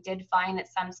regard, we did find that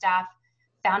some staff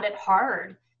found it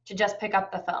hard to just pick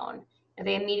up the phone.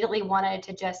 They immediately wanted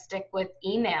to just stick with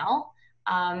email.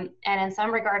 And in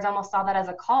some regards, almost saw that as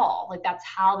a call. Like that's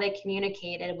how they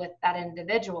communicated with that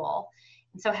individual.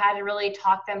 And so had to really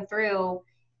talk them through,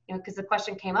 because the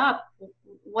question came up,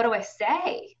 what do I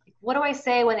say? What do I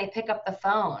say when they pick up the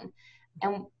phone?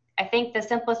 And I think the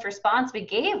simplest response we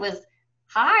gave was,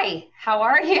 hi, how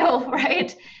are you,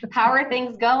 right? How are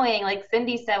things going? Like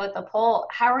Cindy said with the poll,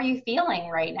 how are you feeling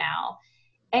right now?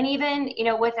 And even,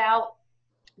 without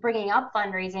bringing up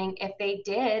fundraising, if they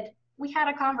did, we had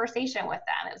a conversation with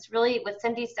them. It was really what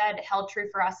Cindy said held true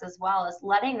for us as well, is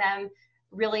letting them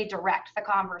really direct the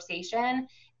conversation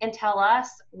and tell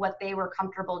us what they were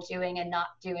comfortable doing and not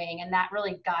doing. And that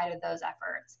really guided those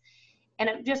efforts.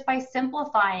 And just by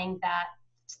simplifying that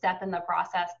step in the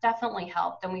process definitely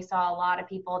helped. And we saw a lot of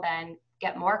people then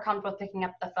get more comfortable picking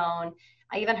up the phone.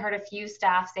 I even heard a few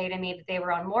staff say to me that they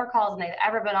were on more calls than they've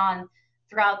ever been on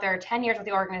throughout their 10 years with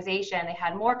the organization. They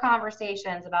had more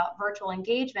conversations about virtual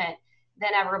engagement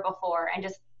than ever before, and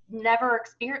just never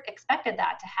expected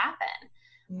that to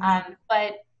happen.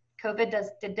 But COVID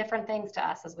did different things to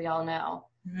us, as we all know.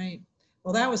 Right.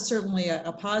 Well, that was certainly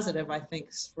a positive, I think,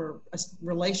 for a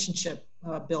relationship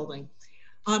building.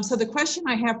 So the question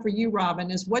I have for you, Robin,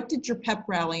 is what did your pep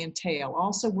rally entail?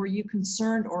 Also, were you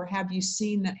concerned, or have you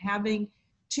seen that having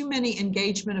too many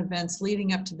engagement events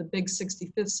leading up to the big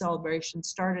 65th celebration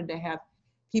started to have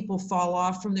people fall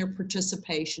off from their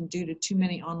participation due to too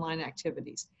many online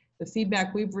activities? The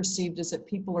feedback we've received is that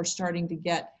people are starting to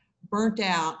get burnt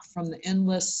out from the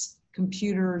endless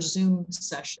computer Zoom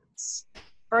sessions.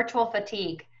 Virtual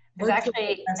fatigue. There's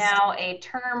actually now a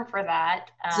term for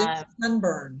that.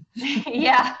 Sunburn.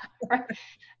 Yeah.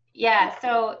 Yeah.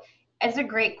 So it's a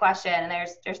great question. And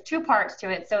there's two parts to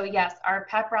it. So yes, our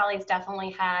pep rallies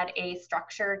definitely had a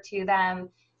structure to them.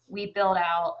 We build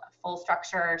out full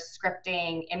structure,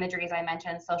 scripting, imagery, as I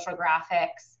mentioned, social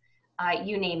graphics,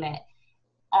 you name it.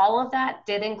 All of that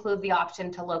did include the option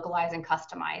to localize and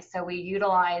customize. So we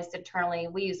utilized internally,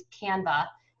 we use Canva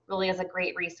really as a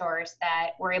great resource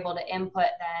that we're able to input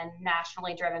then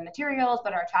nationally driven materials,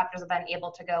 but our chapters have been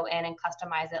able to go in and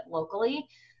customize it locally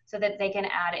so that they can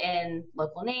add in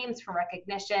local names for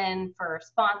recognition for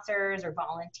sponsors or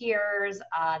volunteers.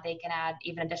 They can add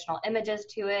even additional images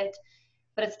to it,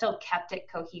 but it still kept it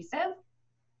cohesive.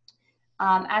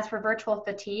 As for virtual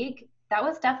fatigue, that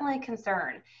was definitely a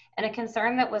concern, and a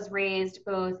concern that was raised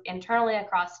both internally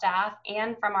across staff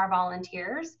and from our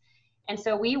volunteers. And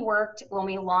so we worked when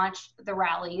we launched the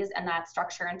rallies and that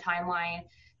structure and timeline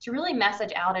to really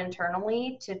message out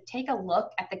internally to take a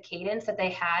look at the cadence that they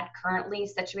had currently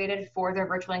situated for their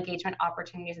virtual engagement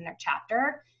opportunities in their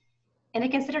chapter, and to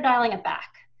consider dialing it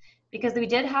back. Because we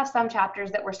did have some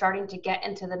chapters that were starting to get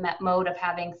into the mode of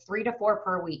having 3 to 4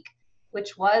 per week,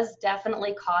 which was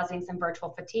definitely causing some virtual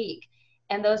fatigue.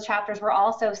 And those chapters were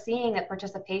also seeing that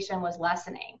participation was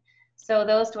lessening. So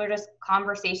those were just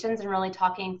conversations and really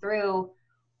talking through,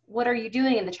 what are you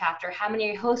doing in the chapter? How many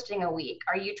are you hosting a week?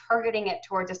 Are you targeting it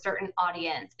towards a certain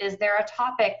audience? Is there a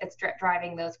topic that's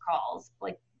driving those calls?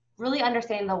 Like really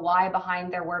understanding the why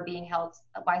behind their were being held,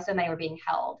 why so many were being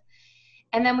held.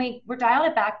 And then we dialed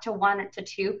it back to 1 to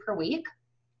 2 per week.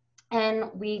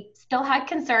 And we still had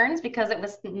concerns because it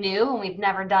was new and we've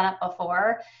never done it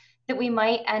before, that we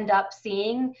might end up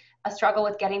seeing a struggle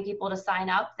with getting people to sign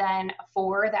up then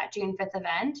for that June 5th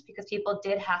event, because people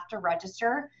did have to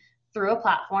register through a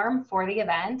platform for the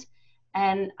event.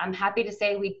 And I'm happy to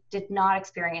say we did not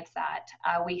experience that.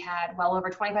 We had well over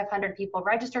 2,500 people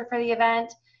registered for the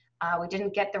event. We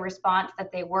didn't get the response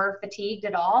that they were fatigued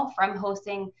at all from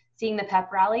seeing the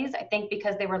pep rallies. I think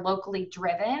because they were locally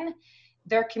driven,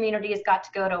 their communities got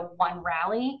to go to one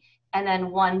rally and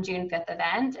then one June 5th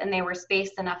event, and they were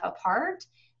spaced enough apart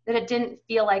that it didn't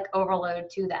feel like overload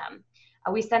to them.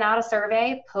 We sent out a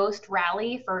survey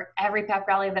post-rally for every pep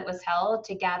rally that was held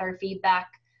to gather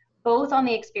feedback, both on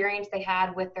the experience they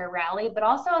had with their rally, but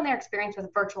also on their experience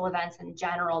with virtual events in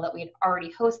general that we'd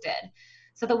already hosted,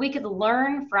 so that we could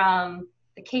learn from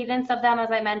the cadence of them,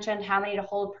 as I mentioned, how many to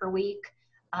hold per week,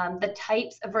 the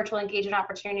types of virtual engagement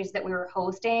opportunities that we were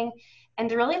hosting, and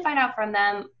to really find out from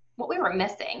them what we were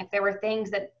missing, if there were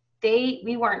things that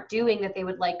we weren't doing that they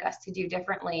would like us to do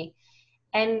differently,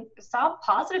 and saw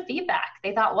positive feedback.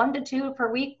 They thought 1 to 2 per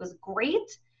week was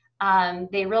great.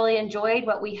 They really enjoyed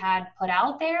what we had put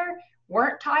out there,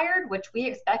 weren't tired, which we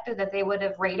expected that they would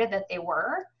have rated that they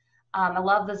were. I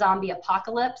love the zombie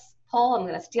apocalypse poll. I'm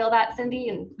going to steal that, Cindy,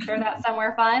 and throw that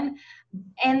somewhere fun.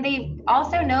 And they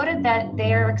also noted that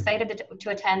they're excited to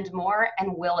attend more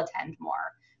and will attend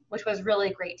more, which was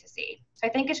really great to see. So I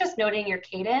think it's just noting your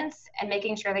cadence and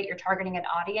making sure that you're targeting an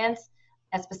audience,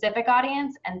 a specific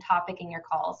audience, and topicking your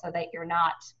calls so that you're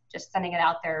not just sending it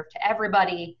out there to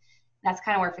everybody. That's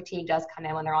kind of where fatigue does come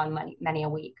in when they're on many a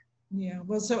week. Yeah,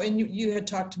 well, so, and you had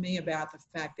talked to me about the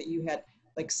fact that you had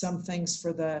like some things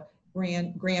for the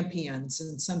grandparents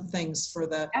and some things for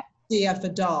the CF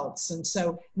adults. And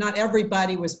so not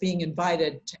everybody was being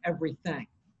invited to everything.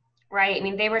 Right. I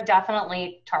mean, they were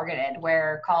definitely targeted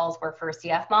where calls were for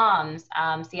CF moms,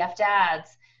 CF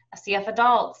dads, CF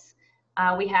adults.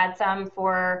 We had some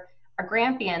for our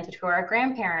grandparents, which were our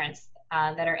grandparents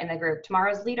that are in the group,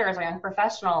 tomorrow's leaders, our young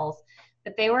professionals,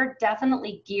 but they were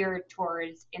definitely geared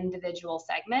towards individual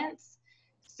segments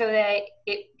so that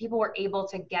people were able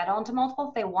to get onto multiple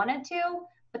if they wanted to,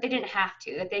 but they didn't have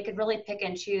to, that they could really pick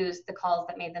and choose the calls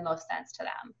that made the most sense to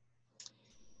them.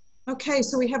 Okay,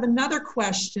 so we have another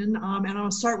question, and I'll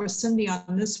start with Cindy on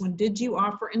this one. Did you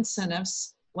offer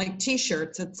incentives like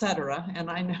T-shirts, etc.?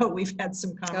 And I know we've had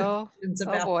some conversations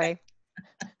about. Oh boy.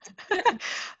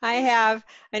 I have,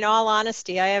 in all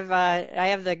honesty, I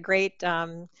have the great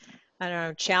I don't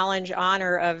know, challenge,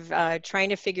 honor of trying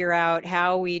to figure out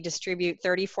how we distribute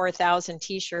 34,000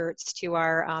 T-shirts to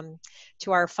our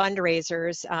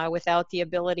fundraisers without the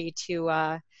ability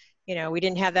to, you know, we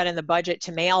didn't have that in the budget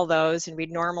to mail those, and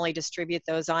we'd normally distribute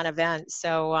those on events.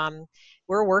 So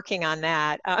we're working on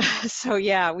that. So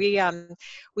yeah, we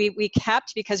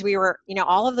kept, because we were, you know,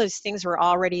 all of those things were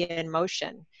already in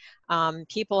motion.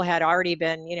 People had already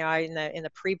been, you know, in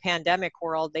the pre-pandemic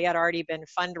world, they had already been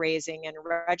fundraising and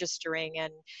registering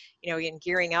and, you know, and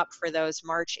gearing up for those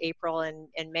March, April,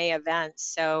 and May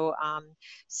events. So,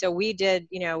 so we did,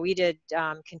 you know,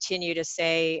 continue to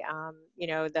say, you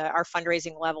know, our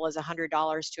fundraising level is $100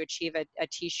 to achieve a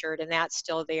T-shirt, and that's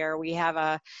still there. We have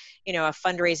a, you know, a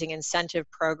fundraising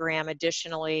incentive program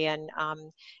additionally, and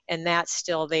that's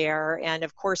still there. And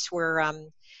of course,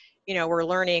 you know, we're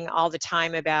learning all the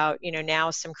time about, you know, now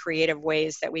some creative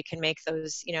ways that we can make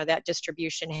those, you know, that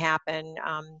distribution happen,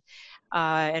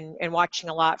 and watching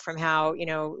a lot from how, you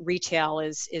know, retail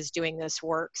is doing this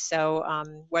work. So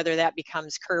whether that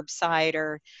becomes curbside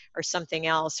or something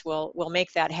else, we'll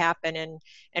make that happen.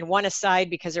 And one aside,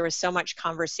 because there was so much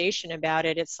conversation about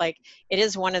it, it's like, it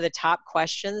is one of the top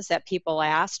questions that people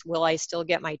asked, will I still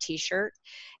get my T-shirt?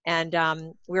 And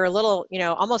we were a little, you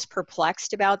know, almost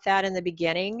perplexed about that in the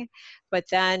beginning, but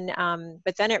then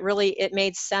it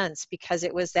made sense, because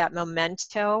it was that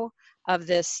memento of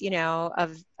this, you know,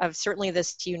 of certainly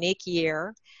this unique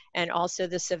year, and also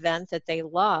this event that they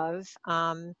love.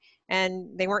 And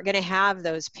they weren't going to have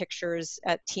those pictures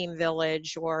at Team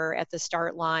Village or at the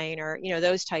start line, or, you know,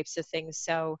 those types of things.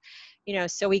 So, you know,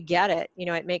 so we get it. You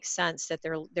know, it makes sense that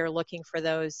they're looking for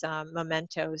those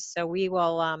mementos. So we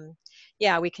will,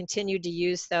 yeah, we continued to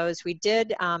use those. We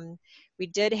did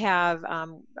have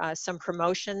some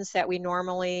promotions that we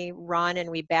normally run,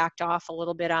 and we backed off a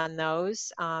little bit on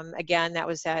those. Again, that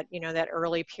was that, you know, that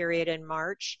early period in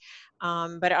March.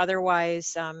 But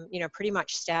otherwise, you know, pretty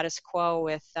much status quo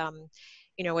with,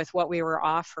 you know, with what we were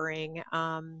offering.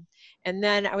 And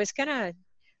then I was gonna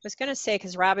say,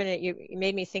 because Robin, you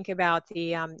made me think about the,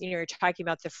 you know, you're talking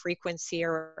about the frequency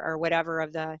or whatever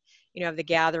of the, you know, of the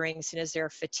gatherings, and is there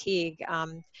fatigue?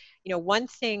 You know, one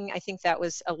thing I think that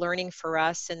was a learning for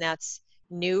us, and that's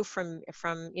new from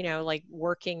you know, like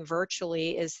working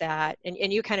virtually, is that, and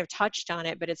you kind of touched on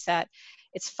it, but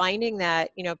it's finding that,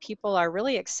 you know, people are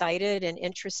really excited and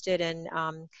interested in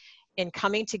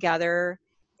coming together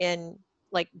in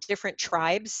like different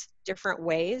tribes, different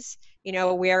ways, you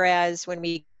know, whereas when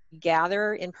we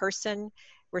gather in person,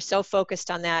 we're so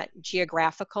focused on that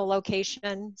geographical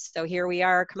location. So here we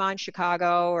are, come on,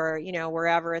 Chicago, or, you know,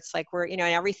 wherever. It's like we're, you know,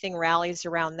 and everything rallies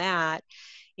around that.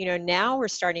 You know, now we're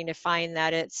starting to find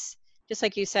that it's, just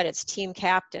like you said, it's team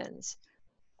captains,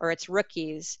 or it's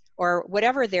rookies, or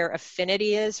whatever their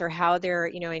affinity is, or how they're,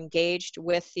 you know, engaged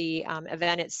with the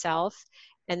event itself.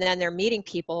 And then they're meeting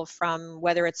people from,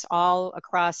 whether it's all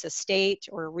across a state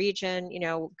or a region, you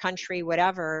know, country,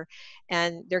 whatever,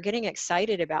 and they're getting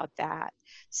excited about that.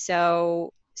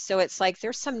 So it's like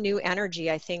there's some new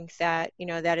energy, I think, that, you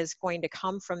know, that is going to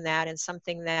come from that, and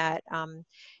something that,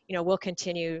 you know, we'll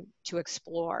continue to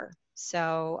explore.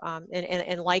 So,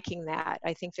 and liking that,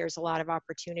 I think there's a lot of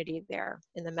opportunity there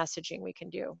in the messaging we can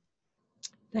do.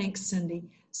 Thanks, Cindy.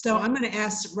 So I'm going to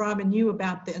ask Robin you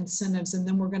about the incentives, and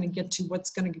then we're going to get to what's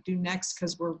going to do next,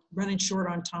 because we're running short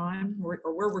on time, or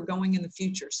where we're going in the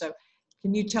future. So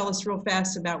can you tell us real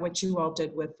fast about what you all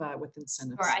did with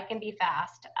incentives? Sure, I can be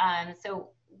fast. So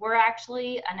we're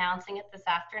actually announcing it this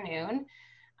afternoon,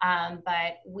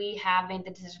 but we have made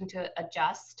the decision to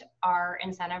adjust our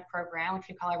incentive program, which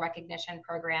we call our recognition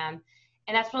program.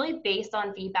 And that's really based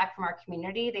on feedback from our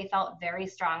community. They felt very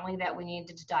strongly that we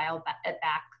needed to dial it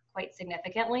back quite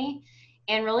significantly,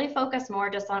 and really focus more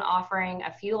just on offering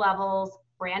a few levels,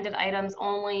 branded items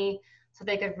only, so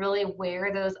they could really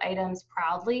wear those items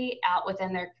proudly out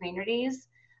within their communities.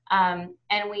 And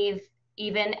we've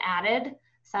even added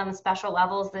some special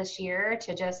levels this year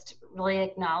to just really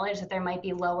acknowledge that there might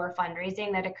be lower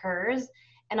fundraising that occurs,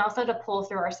 and also to pull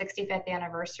through our 65th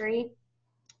anniversary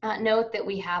note that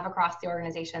we have across the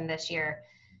organization this year.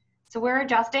 So we're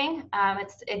adjusting.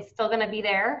 It's still going to be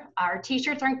there. Our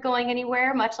t-shirts aren't going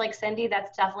anywhere, much like Cindy.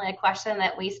 That's definitely a question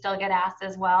that we still get asked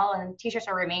as well, and t-shirts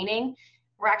are remaining.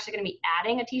 We're actually going to be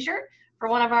adding a t-shirt for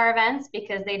one of our events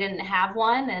because they didn't have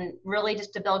one, and really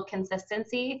just to build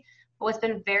consistency. But what's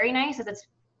been very nice is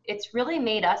it's really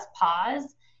made us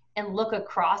pause and look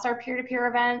across our peer-to-peer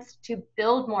events to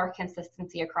build more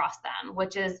consistency across them,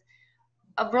 which is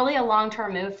really a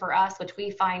long-term move for us, which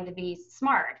we find to be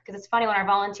smart. Because it's funny, when our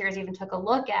volunteers even took a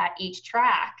look at each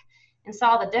track and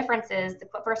saw the differences, the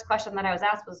first question that I was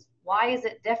asked was, why is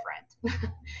it different?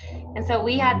 And so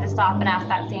we had to stop and ask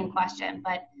that same question.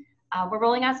 But we're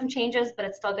rolling out some changes, but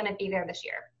it's still going to be there this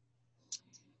year.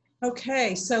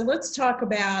 Okay, so let's talk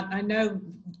about, I know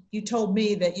you told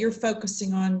me that you're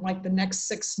focusing on like the next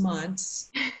 6 months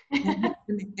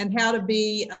and how to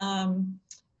be,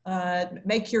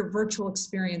 make your virtual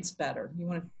experience better. You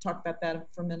want to talk about that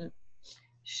for a minute?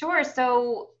 Sure.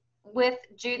 So with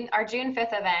our June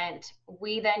 5th event,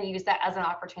 we then use that as an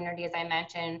opportunity, as I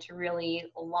mentioned, to really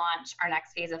launch our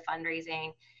next phase of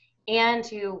fundraising and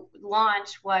to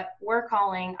launch what we're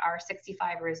calling our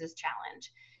 65 Roses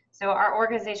Challenge. So our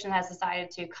organization has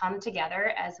decided to come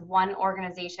together as one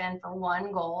organization for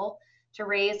one goal to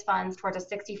raise funds towards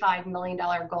a $65 million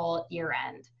goal at year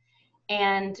end.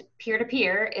 And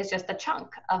peer-to-peer is just a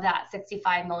chunk of that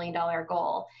 $65 million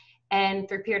goal. And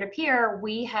through peer-to-peer,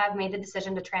 we have made the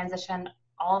decision to transition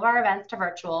all of our events to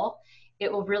virtual.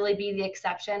 It will really be the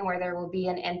exception where there will be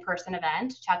an in-person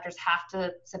event. Chapters have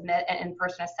to submit an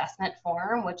in-person assessment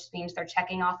form, which means they're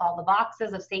checking off all the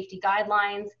boxes of safety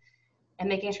guidelines and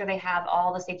making sure they have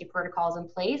all the safety protocols in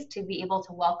place to be able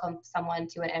to welcome someone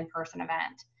to an in-person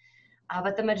event.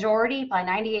 But the majority, by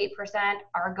 98%,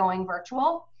 are going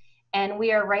virtual. And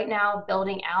we are right now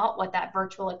building out what that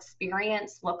virtual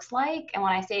experience looks like. And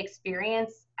when I say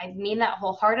experience, I mean that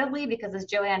wholeheartedly, because as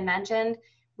Joanne mentioned,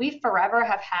 we forever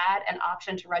have had an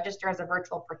option to register as a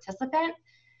virtual participant,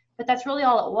 but that's really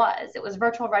all it was. It was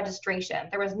virtual registration.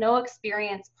 There was no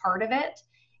experience part of it.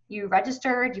 You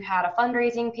registered, you had a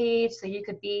fundraising page, so you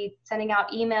could be sending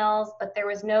out emails, but there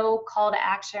was no call to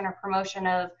action or promotion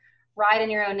of ride in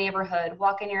your own neighborhood,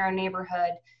 walk in your own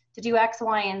neighborhood, to do X,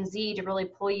 Y, and Z to really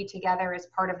pull you together as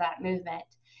part of that movement.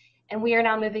 And we are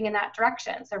now moving in that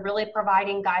direction. So really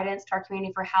providing guidance to our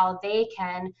community for how they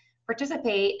can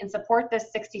participate and support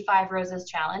this 65 Roses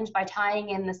Challenge by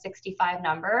tying in the 65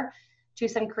 number to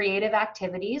some creative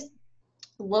activities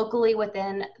locally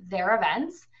within their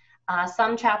events.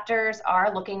 Some chapters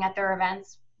are looking at their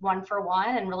events one for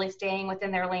one and really staying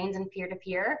within their lanes and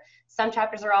peer-to-peer. Some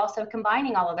chapters are also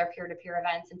combining all of their peer-to-peer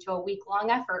events into a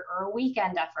week-long effort or a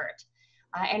weekend effort,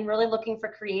 and really looking for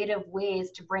creative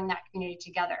ways to bring that community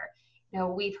together. You know,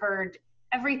 we've heard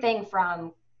everything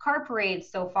from car parades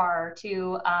so far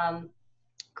to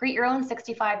create your own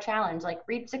 65 challenge, like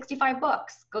read 65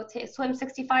 books, go swim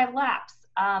 65 laps,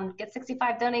 get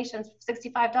 65 donations for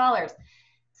 $65.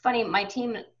 It's funny, my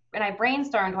team and I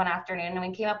brainstormed one afternoon and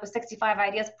we came up with 65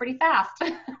 ideas pretty fast.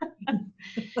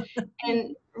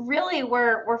 And really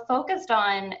we're focused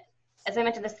on, as I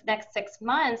mentioned, this next 6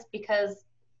 months, because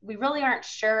we really aren't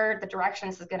sure the direction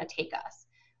this is going to take us.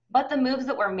 But the moves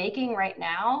that we're making right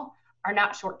now are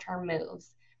not short-term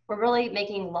moves. We're really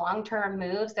making long-term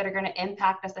moves that are going to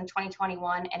impact us in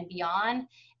 2021 and beyond.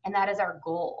 And that is our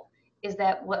goal, is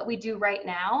that what we do right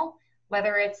now,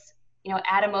 whether it's,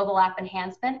 add a mobile app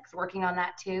enhancement, because we're working on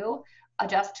that too,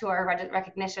 adjust to our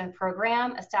recognition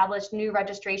program, establish new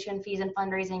registration fees and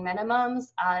fundraising minimums,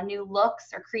 new looks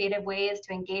or creative ways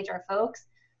to engage our folks,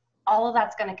 all of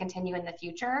that's going to continue in the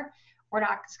future. We're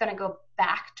not just going to go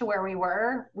back to where we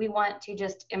were. We want to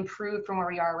just improve from where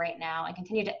we are right now and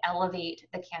continue to elevate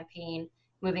the campaign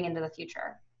moving into the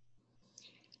future.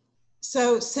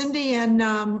 So Cindy and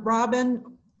Robin,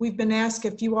 we've been asked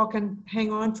if you all can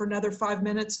hang on for another 5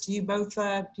 minutes. Do you both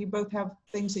have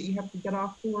things that you have to get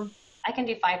off for? I can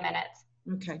do 5 minutes.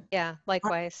 Okay. Yeah,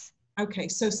 likewise. Okay,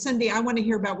 so Cindy, I want to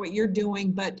hear about what you're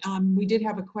doing, but we did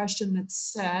have a question that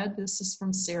said, this is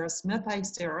from Sarah Smith. Hi,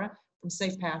 Sarah, from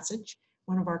Safe Passage,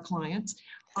 one of our clients.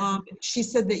 She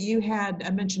said that you had,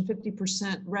 I mentioned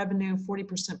 50% revenue,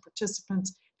 40%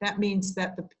 participants. That means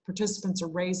that the participants are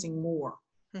raising more.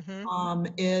 Mm-hmm.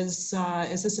 Is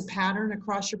this a pattern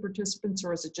across your participants,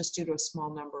 or is it just due to a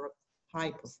small number of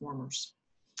high performers?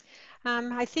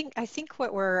 I think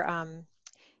what we're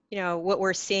what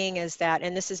we're seeing is that,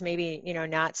 and this is maybe,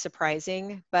 not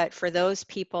surprising, but for those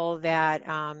people that,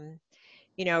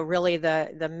 really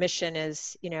the mission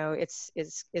is,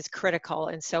 is critical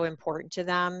and so important to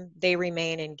them, they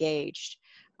remain engaged.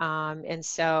 And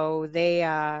so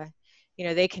they,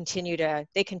 they continue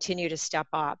to step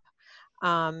up.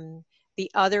 The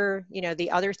other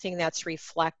thing that's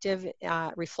reflected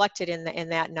in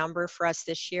that number for us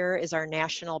this year is our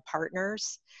national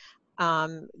partners.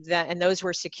 And those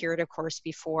were secured, of course,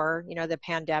 before, the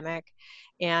pandemic,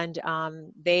 and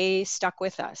they stuck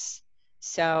with us.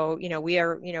 So,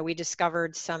 we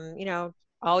discovered some,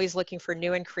 always looking for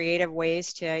new and creative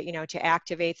ways to, to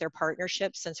activate their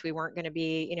partnerships, since we weren't going to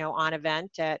be, on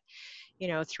event at,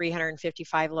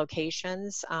 355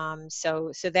 locations.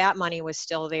 So that money was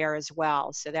still there as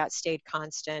well. So that stayed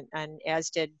constant, and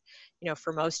as did,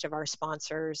 for most of our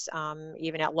sponsors,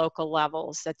 even at local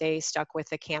levels, that they stuck with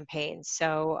the campaign.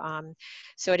 So,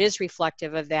 so it is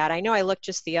reflective of that. I know I looked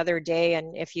just the other day,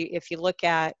 and if you look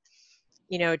at,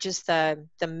 just the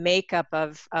makeup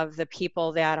of the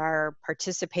people that are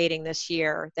participating this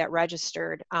year that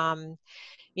registered,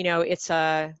 it's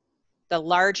the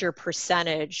larger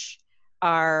percentage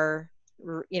are,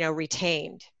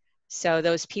 retained. So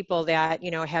those people that,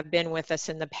 have been with us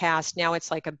in the past, now it's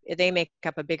like they make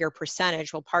up a bigger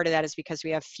percentage. Well, part of that is because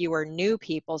we have fewer new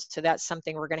people. So that's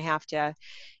something we're going to have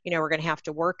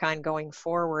to, work on going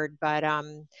forward. But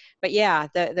yeah,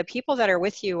 the people that are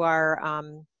with you are,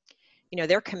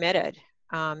 they're committed.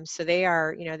 So they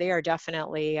are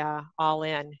definitely all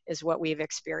in, is what we've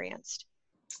experienced.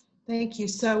 Thank you.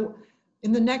 So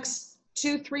in the next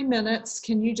 2-3 minutes,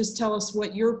 can you just tell us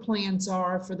what your plans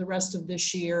are for the rest of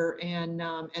this year, and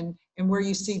where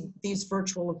you see these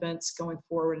virtual events going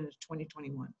forward into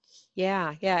 2021?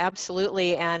 Yeah,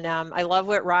 absolutely. And I love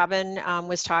what Robin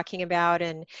was talking about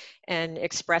and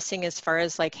expressing, as far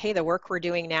as like, hey, the work we're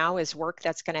doing now is work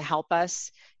that's going to help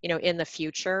us, in the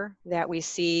future, that we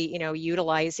see,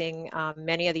 utilizing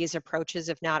many of these approaches,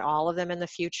 if not all of them, in the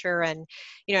future. And,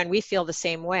 and we feel the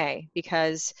same way,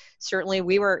 because certainly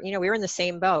we were in the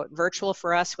same boat. Virtual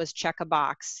for us was check a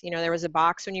box. There was a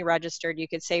box when you registered, you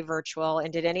could say virtual,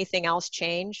 and did anything else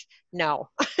change? No,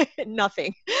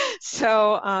 nothing.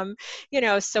 So,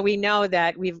 so we know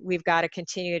that we've got to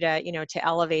continue to, to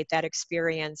elevate that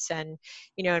experience. And,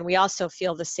 and we also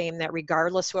feel the same, that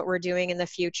regardless what we're doing in the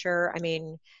future, I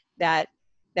mean, that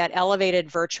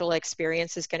elevated virtual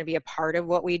experience is going to be a part of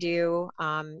what we do.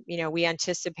 We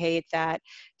anticipate that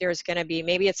there's going to be,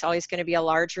 maybe it's always going to be a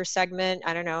larger segment,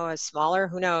 I don't know, a smaller,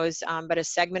 who knows, but a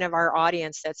segment of our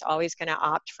audience that's always going to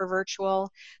opt for virtual,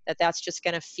 that's just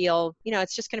going to feel,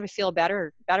 it's just going to feel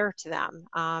better to them.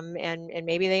 And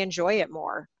maybe they enjoy it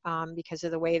more because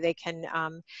of the way they can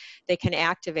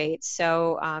activate.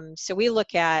 So, so we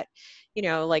look at,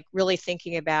 like really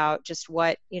thinking about just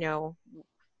what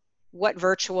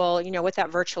virtual, what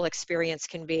that virtual experience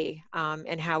can be,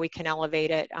 and how we can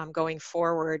elevate it going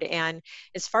forward. And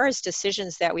as far as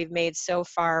decisions that we've made so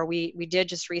far, we did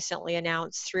just recently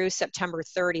announce through September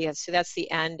 30th, so that's the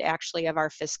end actually of our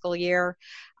fiscal year,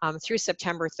 Through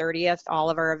September 30th, all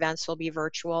of our events will be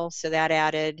virtual. So that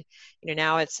added,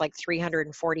 now it's like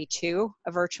 342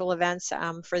 virtual events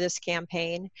for this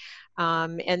campaign.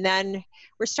 And then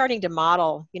we're starting to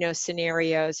model,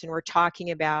 scenarios, and we're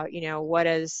talking about, what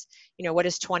does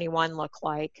 21 look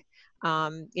like?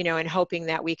 And hoping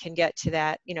that we can get to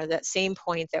that, that same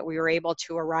point that we were able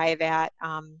to arrive at,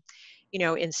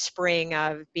 in spring,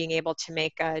 of being able to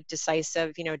make a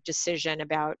decisive, decision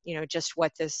about, just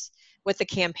what the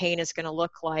campaign is going to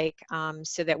look like,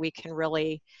 so that we can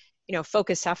really,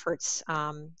 focus efforts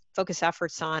on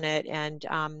it. And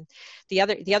the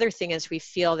other thing is, we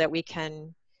feel that we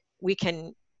can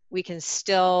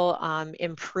still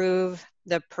improve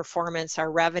the performance,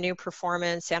 our revenue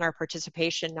performance, and our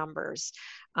participation numbers.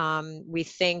 We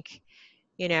think,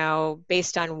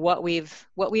 based on what we've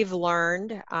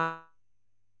learned,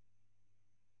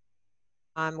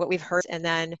 what we've heard, and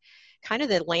then kind of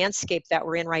the landscape that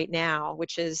we're in right now,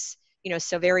 which is,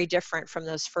 so very different from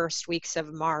those first weeks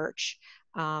of March,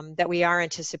 that we are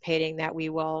anticipating that we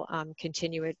will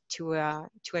continue it to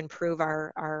improve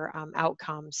our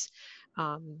outcomes,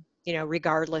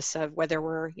 regardless of whether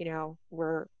we're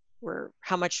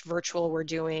how much virtual we're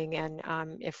doing, and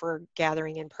if we're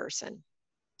gathering in person.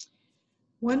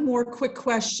 One more quick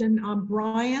question.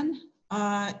 Brian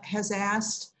has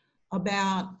asked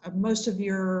about, most of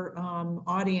your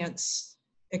audience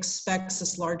expects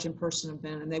this large in-person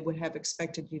event, and they would have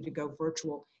expected you to go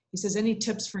virtual. He says, any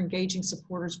tips for engaging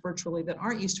supporters virtually that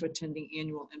aren't used to attending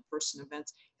annual in-person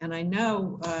events? And I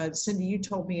know, Cindy, you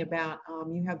told me about,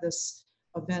 you have this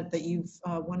event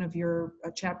that one of your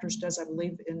chapters does, I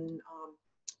believe, in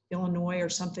Illinois or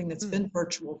something, that's been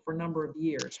virtual for a number of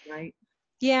years, right?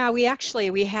 Yeah, we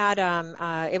had,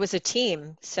 it was a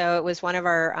team. So it was one of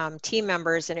our team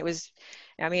members, and it was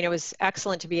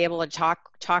excellent to be able to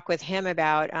talk with him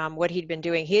about what he'd been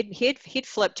doing. He'd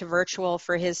flipped to virtual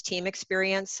for his team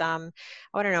experience, I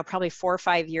don't know, probably 4 or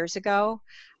 5 years ago.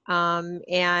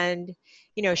 And,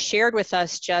 shared with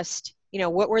us just,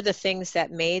 what were the things that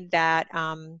made that,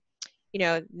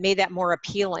 made that more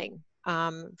appealing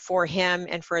for him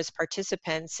and for his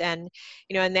participants. And,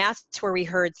 and that's where we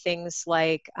heard things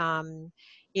like,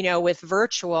 with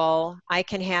virtual, I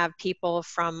can have people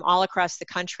from all across the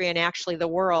country and actually the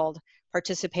world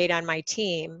participate on my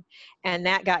team. And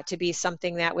that got to be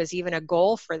something that was even a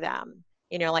goal for them.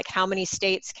 Like, how many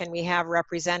states can we have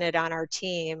represented on our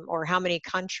team, or how many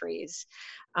countries?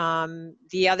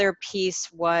 The other piece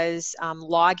was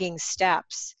logging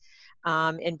steps.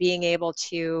 And being able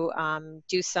to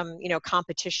do some,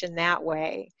 competition that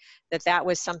way, that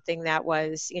was something that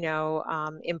was,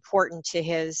 important to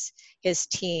his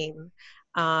team.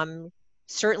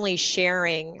 Certainly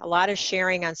a lot of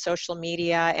sharing on social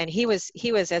media, and he was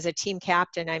as a team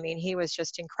captain, he was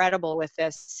just incredible with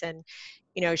this, and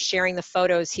sharing the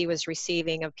photos he was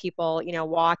receiving of people,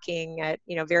 walking at,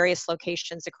 various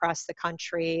locations across the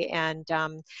country, and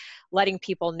letting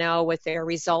people know what their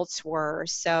results were.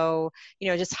 So,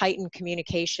 just heightened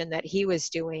communication that he was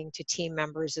doing to team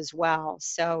members as well.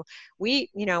 So we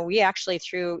actually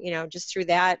through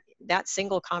that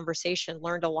single conversation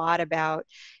learned a lot about,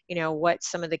 what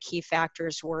some of the key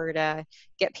factors were to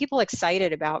get people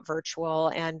excited about virtual.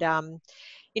 And, and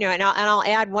I'll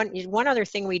add one other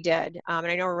thing we did, and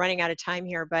I know we're running out of time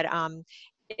here, but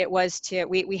it was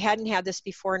we hadn't had this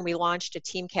before, and we launched a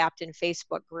Team Captain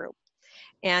Facebook group.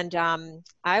 And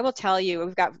I will tell you,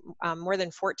 we've got more than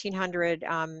 1,400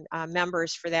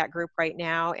 members for that group right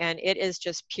now, and it is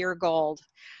just pure gold.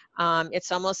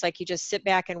 It's almost like you just sit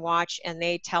back and watch, and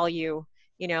they tell you,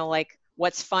 like,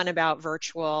 what's fun about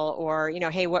virtual, or,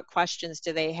 hey, what questions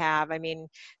do they have?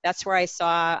 That's where I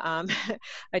saw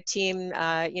a team,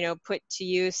 put to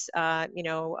use,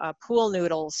 pool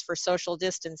noodles for social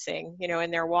distancing,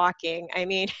 and they're walking.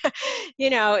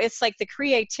 It's like the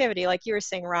creativity, like you were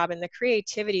saying, Robin, the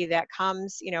creativity that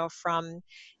comes, from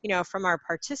our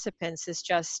participants is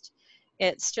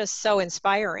it's just so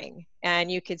inspiring.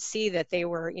 And you could see that they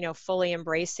were, fully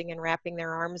embracing and wrapping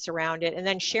their arms around it, and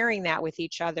then sharing that with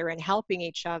each other and helping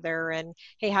each other. And,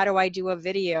 hey, how do I do a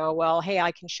video? Well, hey,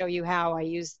 I can show you how I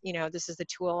use, this is the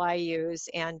tool I use.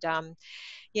 And,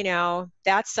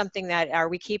 that's something that, are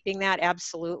we keeping that?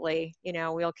 Absolutely.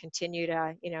 We'll continue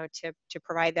to, to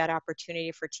provide that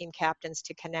opportunity for team captains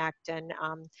to connect. And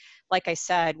like I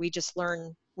said, we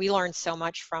learned so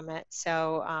much from it.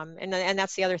 So, and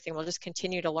that's the other thing, we'll just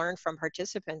continue to learn from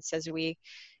participants as we,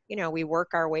 we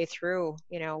work our way through,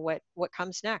 what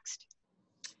comes next.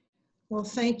 Well,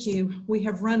 thank you. We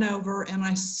have run over, and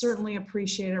I certainly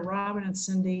appreciate it. Robin and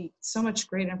Cindy, so much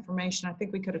great information. I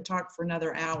think we could have talked for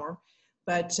another hour,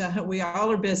 but we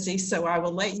all are busy, so I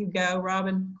will let you go.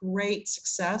 Robin, great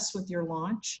success with your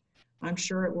launch. I'm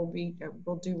sure it will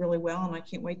do really well, and I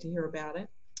can't wait to hear about it.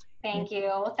 Thank you.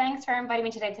 Well, thanks for inviting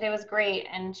me today. Today was great,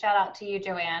 and shout out to you,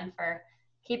 Joanne, for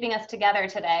keeping us together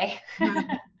today.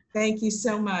 Thank you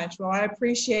so much. Well, I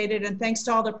appreciate it, and thanks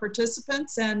to all the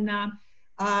participants. And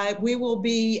we will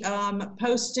be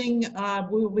posting,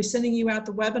 we will be sending you out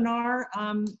the webinar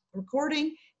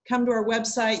recording. Come to our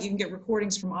website. You can get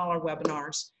recordings from all our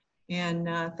webinars. And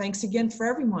thanks again for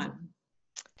everyone.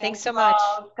 Thanks so much.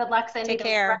 Good luck, Cindy. Take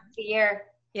care. The rest of the year.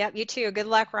 Yep, you too. Good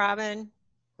luck, Robin.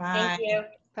 Bye. Thank you.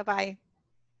 Bye-bye.